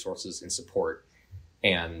amount of resources and support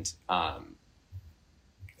and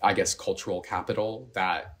I guess cultural capital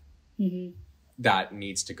that that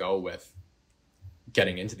needs to go with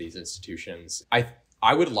getting into these institutions.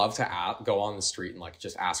 I would love to go on the street and like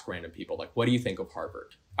just ask random people like, what do you think of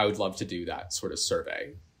Harvard? I would love to do that sort of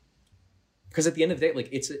survey. Because at the end of the day, like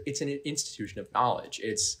it's an institution of knowledge.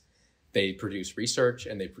 They produce research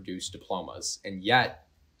and they produce diplomas, and yet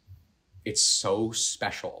it's so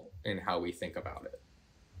special in how we think about it.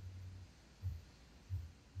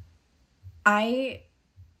 I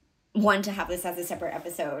want to have this as a separate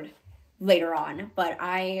episode later on, but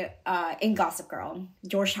in Gossip Girl,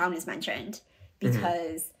 Georgetown is mentioned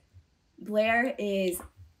because Blair is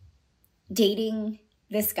dating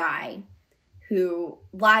this guy who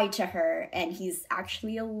lied to her, and he's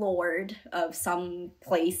actually a lord of some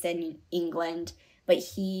place in England, but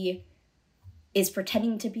he is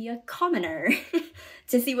pretending to be a commoner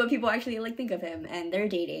to see what people actually like think of him, and they're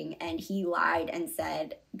dating, and he lied and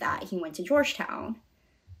said that he went to Georgetown.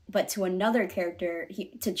 But to another character,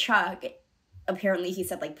 to Chuck, apparently he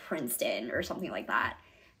said like Princeton or something like that.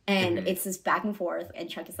 And it's this back and forth, and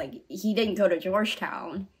Chuck is like, he didn't go to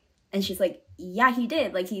Georgetown. And she's like, yeah, he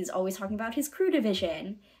did. Like, he's always talking about his crew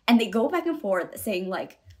division. And they go back and forth saying,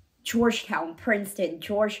 like, Georgetown, Princeton,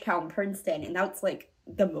 Georgetown, Princeton. And that's, like,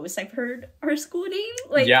 the most I've heard our school name.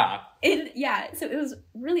 Like, so it was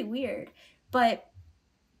really weird. But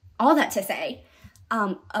all that to say,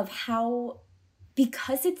 of how,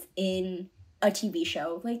 because it's in a TV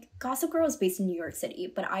show, like, Gossip Girl is based in New York City.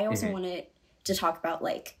 But I also wanted to talk about,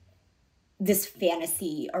 like, this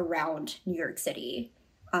fantasy around New York City.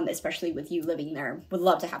 Especially with you living there, would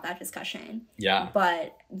love to have that discussion. Yeah.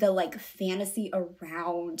 But the like fantasy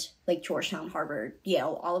around like Georgetown, Harvard,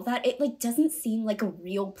 Yale, all of that, it like doesn't seem like a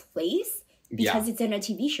real place because it's in a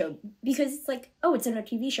TV show. Because it's like, oh, it's in a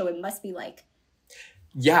TV show. It must be like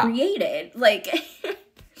created. Like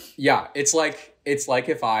it's like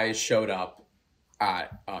if I showed up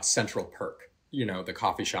at Central Perk, you know, the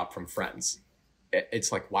coffee shop from Friends.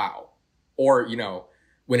 It's like, wow. Or, you know,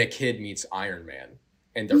 when a kid meets Iron Man.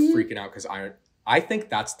 And they're freaking out because I think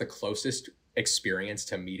that's the closest experience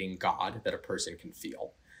to meeting God that a person can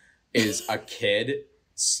feel is a kid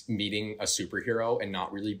meeting a superhero and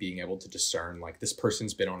not really being able to discern like this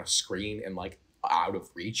person's been on a screen and like out of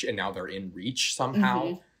reach and now they're in reach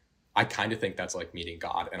somehow. I kind of think that's like meeting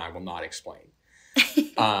God, and I will not explain.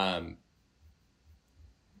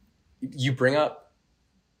 You bring up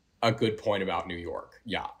a good point about New York.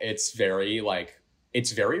 Yeah, it's very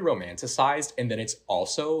romanticized, and then it's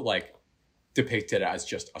also like depicted as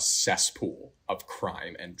just a cesspool of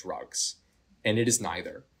crime and drugs. And it is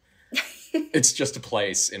neither. It's just a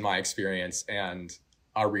place, in my experience, and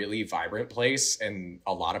a really vibrant place, and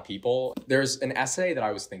a lot of people. There's an essay that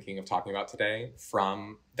I was thinking of talking about today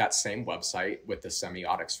from that same website with the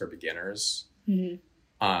semiotics for beginners.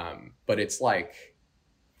 But it's like,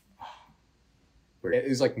 it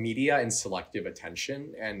was like media and selective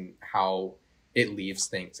attention and how it leaves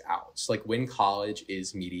things out. So like when college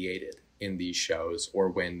is mediated in these shows, or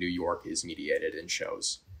when New York is mediated in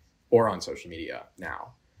shows or on social media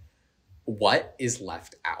now, what is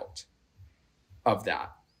left out of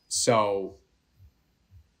that? So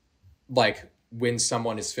like when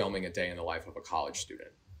someone is filming a day in the life of a college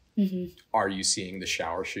student, are you seeing the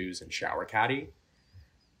shower shoes and shower caddy?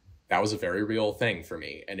 That was a very real thing for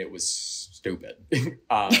me, and it was stupid.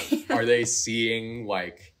 Are they seeing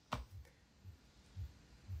like,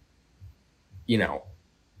 you know,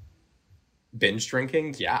 binge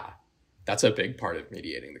drinking? Yeah, that's a big part of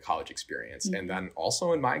mediating the college experience. And then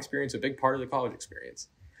also, in my experience, a big part of the college experience.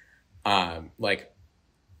 Like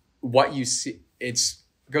what you see, it's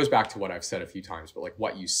goes back to what I've said a few times, but like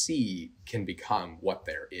what you see can become what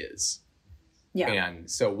there is. Yeah. And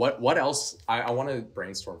so what else, I want to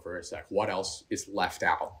brainstorm for a sec. What else is left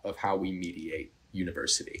out of how we mediate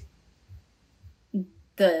university?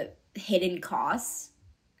 The hidden costs.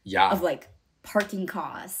 Yeah. Of like parking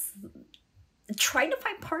costs. Trying to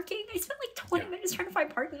find parking. I spent like 20 minutes trying to find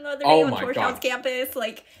parking the other day on Georgetown's campus.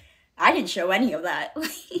 Like, I didn't show any of that.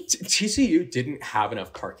 TCU didn't have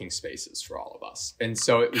enough parking spaces for all of us. And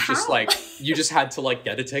so it was just like, you just had to like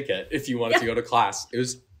get a ticket if you wanted to go to class. It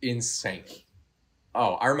was insane.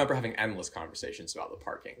 Oh, I remember having endless conversations about the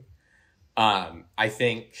parking. I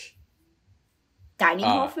think... Dining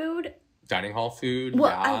hall food? Dining hall food, well,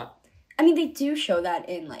 yeah. I mean, they do show that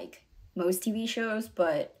in like most TV shows,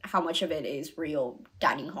 but how much of it is real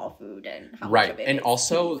dining hall food and how much of it is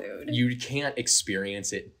also TV food? You can't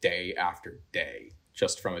experience it day after day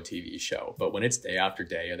just from a TV show. But when it's day after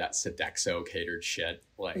day of that Sodexo catered shit,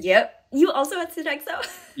 like... Yep. You also had Sodexo?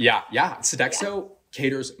 Yeah. Sodexo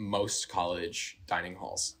caters most college dining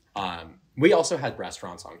halls. We also had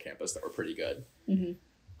restaurants on campus that were pretty good.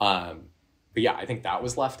 But yeah, I think that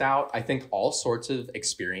was left out. I think all sorts of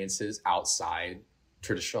experiences outside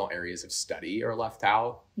traditional areas of study are left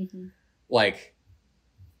out. Like,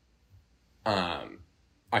 I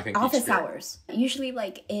think office hours. Usually,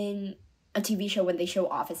 like in a TV show, when they show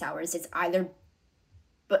office hours, it's either,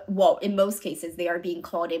 well, in most cases, they are being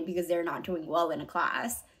called in because they're not doing well in a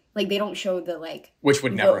class. Like, they don't show the, like... Which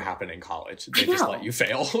would never happen in college. They just let you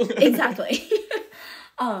fail. Exactly.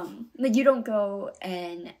 Like, you don't go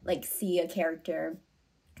and, like, see a character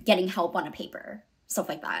getting help on a paper. Stuff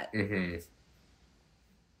like that.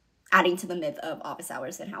 Adding to the myth of office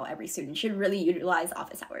hours and how every student should really utilize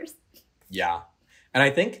office hours. Yeah. And I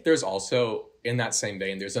think there's also, in that same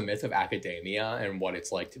vein, there's a myth of academia, and what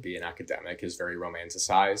it's like to be an academic is very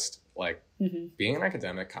romanticized. Like, being an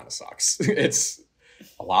academic kind of sucks. It's...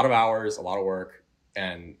 a lot of hours, a lot of work,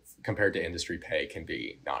 and compared to industry pay can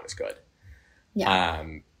be not as good. Yeah.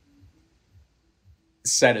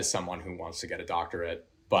 Said as someone who wants to get a doctorate,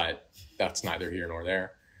 but that's neither here nor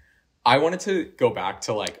there. I wanted to go back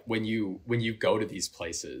to like when you go to these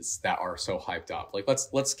places that are so hyped up. Like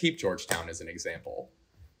let's keep Georgetown as an example.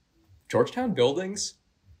 Georgetown buildings,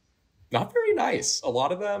 not very nice. A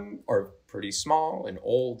lot of them are pretty small and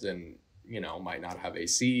old, and might not have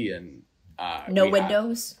AC and no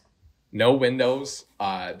windows. No windows.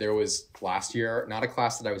 There was last year, not a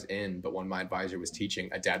class that I was in, but when my advisor was teaching,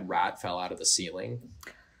 a dead rat fell out of the ceiling.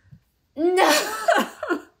 No.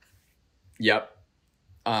 Yep.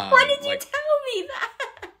 Why did you tell me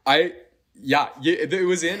that? It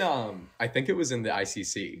was in, I think it was in the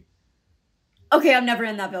ICC. Okay, I'm never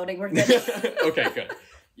in that building. We're good. Okay, good.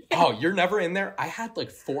 Oh, you're never in there? I had like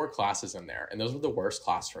 4 classes in there, and those were the worst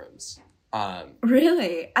classrooms.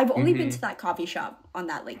 Really? I've only been to that coffee shop on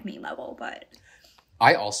that like main level, but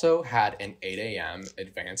I also had an 8 a.m.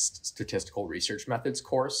 advanced statistical research methods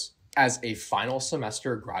course as a final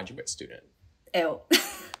semester graduate student. Ew.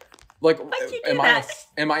 Like,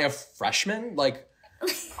 am I a freshman? Like,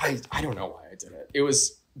 I don't know why I did it. It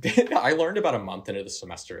was, I learned about a month into the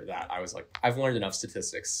semester that I was like, I've learned enough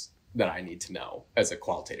statistics that I need to know as a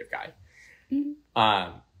qualitative guy.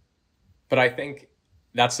 But I think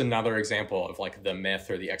that's another example of like the myth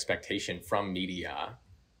or the expectation from media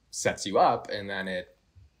sets you up, and then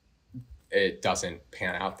it doesn't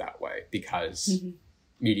pan out that way because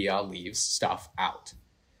media leaves stuff out.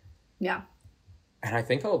 Yeah. And I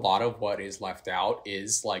think a lot of what is left out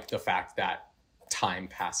is like the fact that time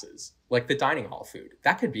passes. Like the dining hall food.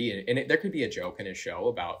 That could be, and there could be a joke in a show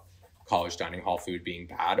about college dining hall food being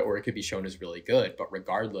bad, or it could be shown as really good. But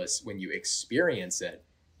regardless, when you experience it,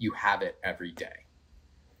 you have it every day.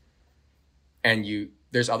 And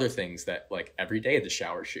there's other things that, like, every day the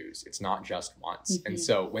shower shoes, it's not just once. And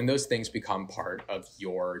so when those things become part of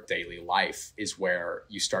your daily life is where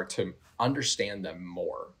you start to understand them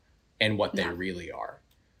more and what they really are.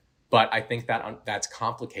 But I think that that's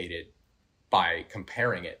complicated by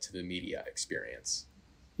comparing it to the media experience.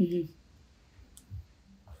 I'm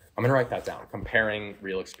going to write that down, comparing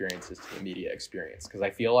real experiences to the media experience, because I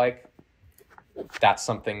feel like that's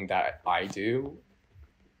something that I do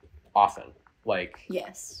often. Like,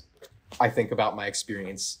 yes, I think about my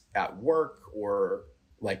experience at work or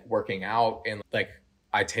like working out, and like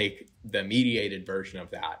I take the mediated version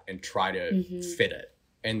of that and try to fit it,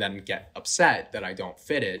 and then get upset that I don't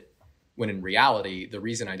fit it, when in reality the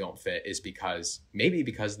reason I don't fit is because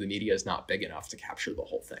the media is not big enough to capture the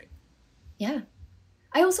whole thing. Yeah.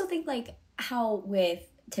 I also think like how with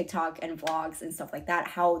TikTok and vlogs and stuff like that,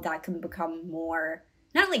 how that can become more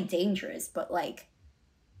not like dangerous but like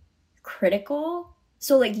critical.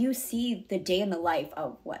 So like you see the day in the life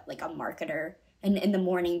of like a marketer, and in the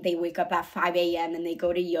morning they wake up at 5 a.m. and they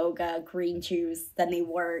go to yoga, green juice, then they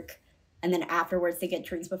work, and then afterwards they get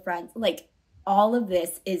drinks with friends. Like all of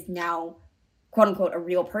this is now quote unquote a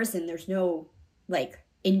real person. There's no like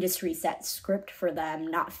industry set script for them,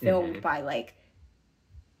 not filmed by like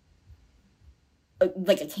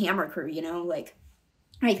a camera crew, you know? Like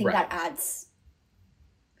I think that's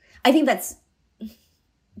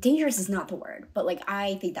dangerous is not the word, but like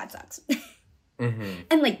I think that sucks.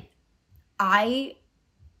 And like I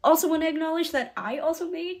also want to acknowledge that I also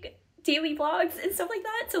make daily vlogs and stuff like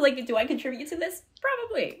that. So like, do I contribute to this?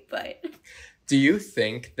 Probably, but do you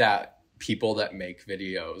think that people that make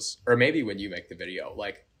videos, or maybe when you make the video,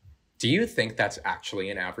 like, do you think that's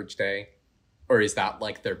actually an average day, or is that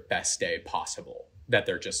like their best day possible that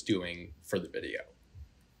they're just doing for the video?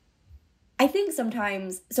 I think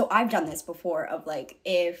sometimes, so I've done this before of like,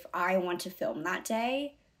 if I want to film that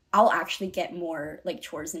day, I'll actually get more like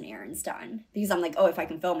chores and errands done because I'm like, oh, if I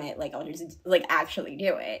can film it, like I'll just like actually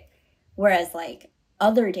do it. Whereas like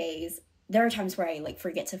other days, there are times where I like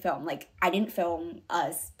forget to film. Like I didn't film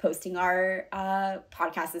us posting our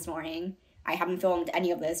podcast this morning. I haven't filmed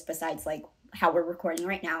any of this besides like how we're recording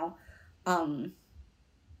right now.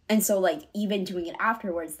 And so, like, even doing it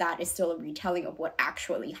afterwards, that is still a retelling of what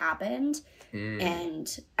actually happened.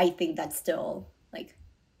 And I think that's still, like,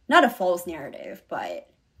 not a false narrative, but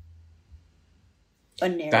a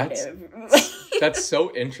narrative. That's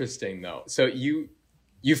so interesting, though. So you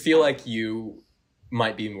feel like you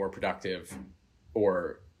might be more productive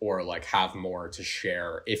or like, have more to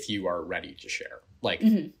share if you are ready to share. Like,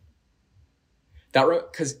 that,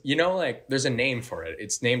 because, you know, like there's a name for it.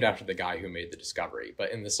 It's named after the guy who made the discovery.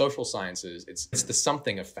 But in the social sciences, it's the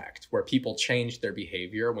something effect, where people change their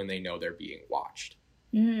behavior when they know they're being watched.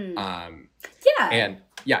 And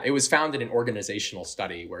yeah, it was found in an organizational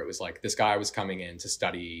study where it was like this guy was coming in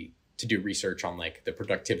to do research on like the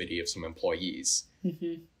productivity of some employees,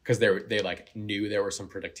 because they like knew there were some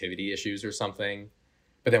productivity issues or something.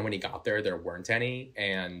 But then when he got there weren't any.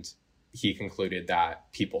 And he concluded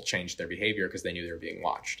that people changed their behavior because they knew they were being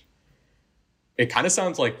watched. It kind of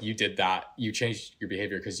sounds like you did that. You changed your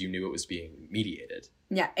behavior because you knew it was being mediated.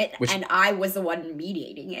 Yeah, and I was the one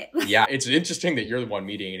mediating it. Yeah, it's interesting that you're the one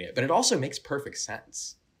mediating it, but it also makes perfect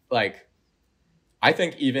sense. Like, I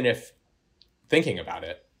think even if thinking about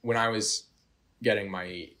it, when I was getting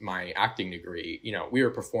my acting degree, you know, we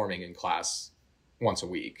were performing in class once a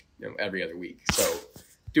week, you know, every other week. So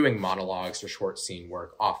doing monologues or short scene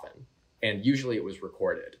work often. And usually it was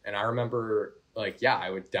recorded. And I remember, like, yeah,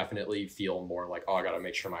 I would definitely feel more like, oh, I got to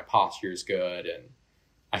make sure my posture is good. And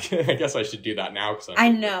I guess I should do that now because I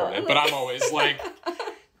know. Recorded. But I'm always, like,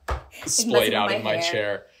 splayed out in my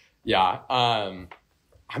chair. Yeah. I'm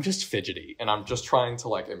just fidgety. And I'm just trying to,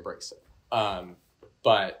 like, embrace it.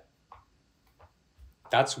 But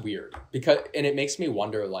that's weird. And it makes me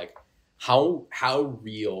wonder, like, how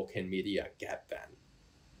real can media get then?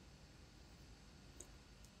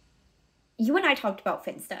 You and I talked about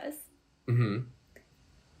Finstas. And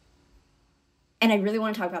I really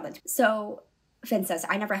want to talk about that too. So, Finstas,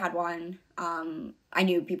 I never had one. I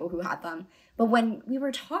knew people who had them. But when we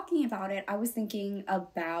were talking about it, I was thinking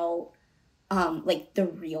about, like, the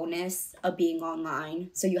realness of being online.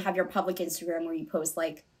 So you have your public Instagram where you post,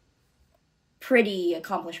 like, pretty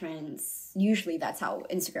accomplishments. Usually that's how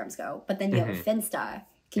Instagrams go. But then you have a Finsta.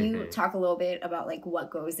 Can you talk a little bit about, like, what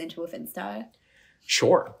goes into a Finsta?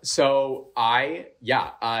 Sure. So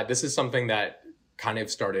this is something that kind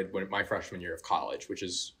of started when my freshman year of college, which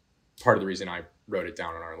is part of the reason I wrote it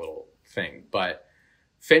down on our little thing. But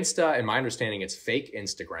Finsta, in my understanding, it's fake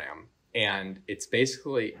Instagram. And it's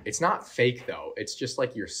basically, it's not fake though. It's just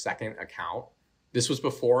like your second account. This was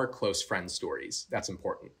before close friend stories. That's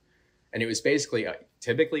important. And it was basically a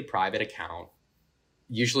typically private account,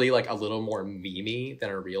 usually like a little more memey than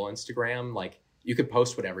a real Instagram. Like you could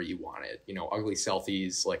post whatever you wanted, you know, ugly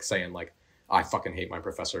selfies, like saying like, I fucking hate my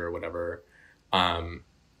professor or whatever.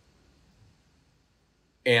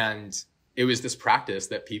 And it was this practice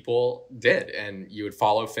that people did, and you would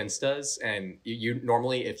follow Finstas, and you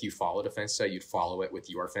normally, if you followed a Finsta, you'd follow it with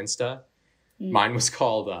your Finsta. Mine was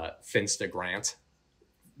called Finsta Grant,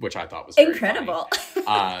 which I thought was very incredible.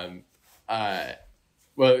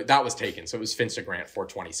 Well, that was taken, so it was Finsta Grant for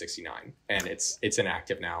 2069, and it's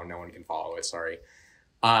inactive now. No one can follow it. Sorry.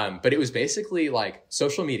 But it was basically like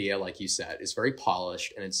social media, like you said, is very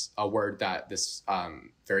polished. And it's a word that this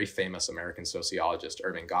very famous American sociologist,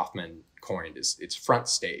 Erving Goffman, coined. It's front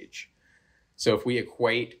stage. So if we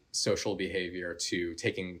equate social behavior to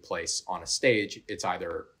taking place on a stage, it's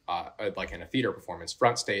either like in a theater performance,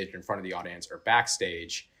 front stage in front of the audience, or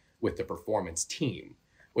backstage with the performance team,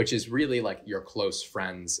 which is really like your close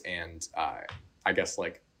friends and I guess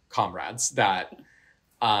like comrades that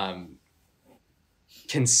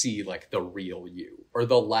can see like the real you or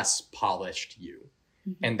the less polished you.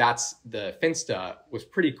 And that's the Finsta was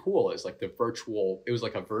pretty cool. It was like it was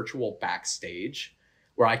like a virtual backstage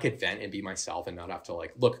where I could vent and be myself and not have to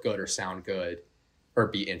like look good or sound good or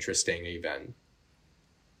be interesting even.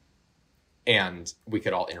 And we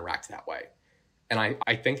could all interact that way. And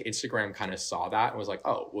I think Instagram kind of saw that and was like,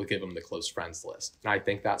 oh, we'll give them the close friends list. And I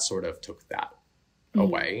think that sort of took that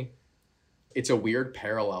away. It's a weird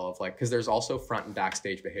parallel of like, because there's also front and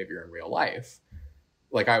backstage behavior in real life.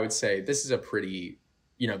 Like I would say this is a pretty,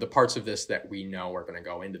 you know, the parts of this that we know are going to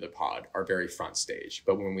go into the pod are very front stage.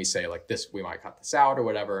 But when we say like this, we might cut this out or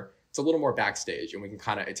whatever, it's a little more backstage, and we can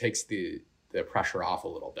kind of, it takes the pressure off a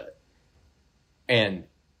little bit. And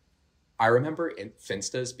I remember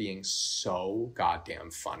Finstas being so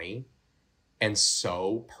goddamn funny and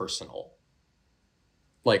so personal.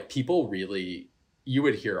 Like people really, you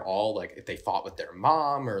would hear all like if they fought with their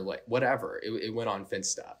mom or like whatever, it went on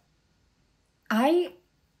Finsta. I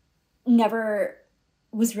never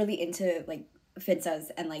was really into like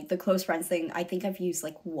Finstas and like the close friends thing. I think I've used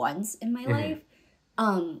like once in my life.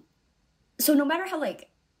 So no matter how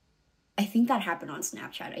like, I think that happened on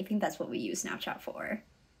Snapchat. I think that's what we use Snapchat for.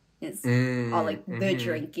 Is all like the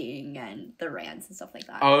drinking and the rants and stuff like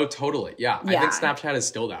that. Oh, totally. Yeah. I think Snapchat is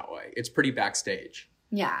still that way. It's pretty backstage.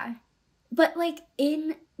 Yeah. But like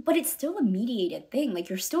but it's still a mediated thing. Like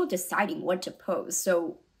you're still deciding what to post.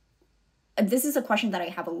 So this is a question that I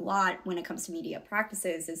have a lot when it comes to media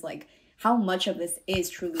practices is like how much of this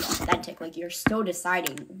is truly authentic. Like you're still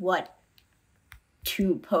deciding what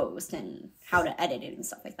to post and how to edit it and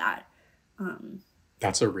stuff like that.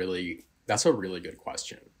 That's a really good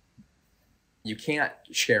question. You can't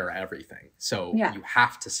share everything. So you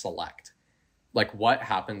have to select. Like what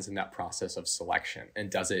happens in that process of selection, and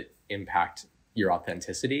does it impact your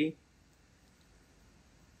authenticity?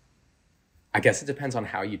 I guess it depends on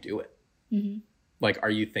how you do it. Like, are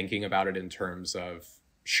you thinking about it in terms of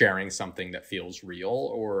sharing something that feels real,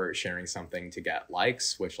 or sharing something to get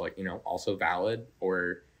likes, which like, you know, also valid,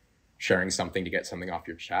 or sharing something to get something off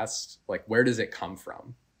your chest? Like, where does it come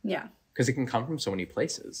from? Yeah. Because it can come from so many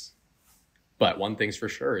places. But one thing's for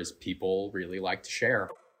sure is people really like to share.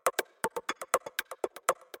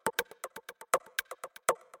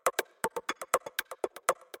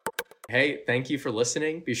 Hey, thank you for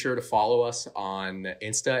listening. Be sure to follow us on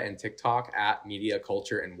Insta and TikTok at Media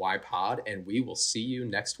Culture and YPod, and we will see you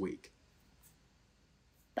next week.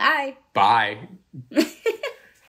 Bye. Bye.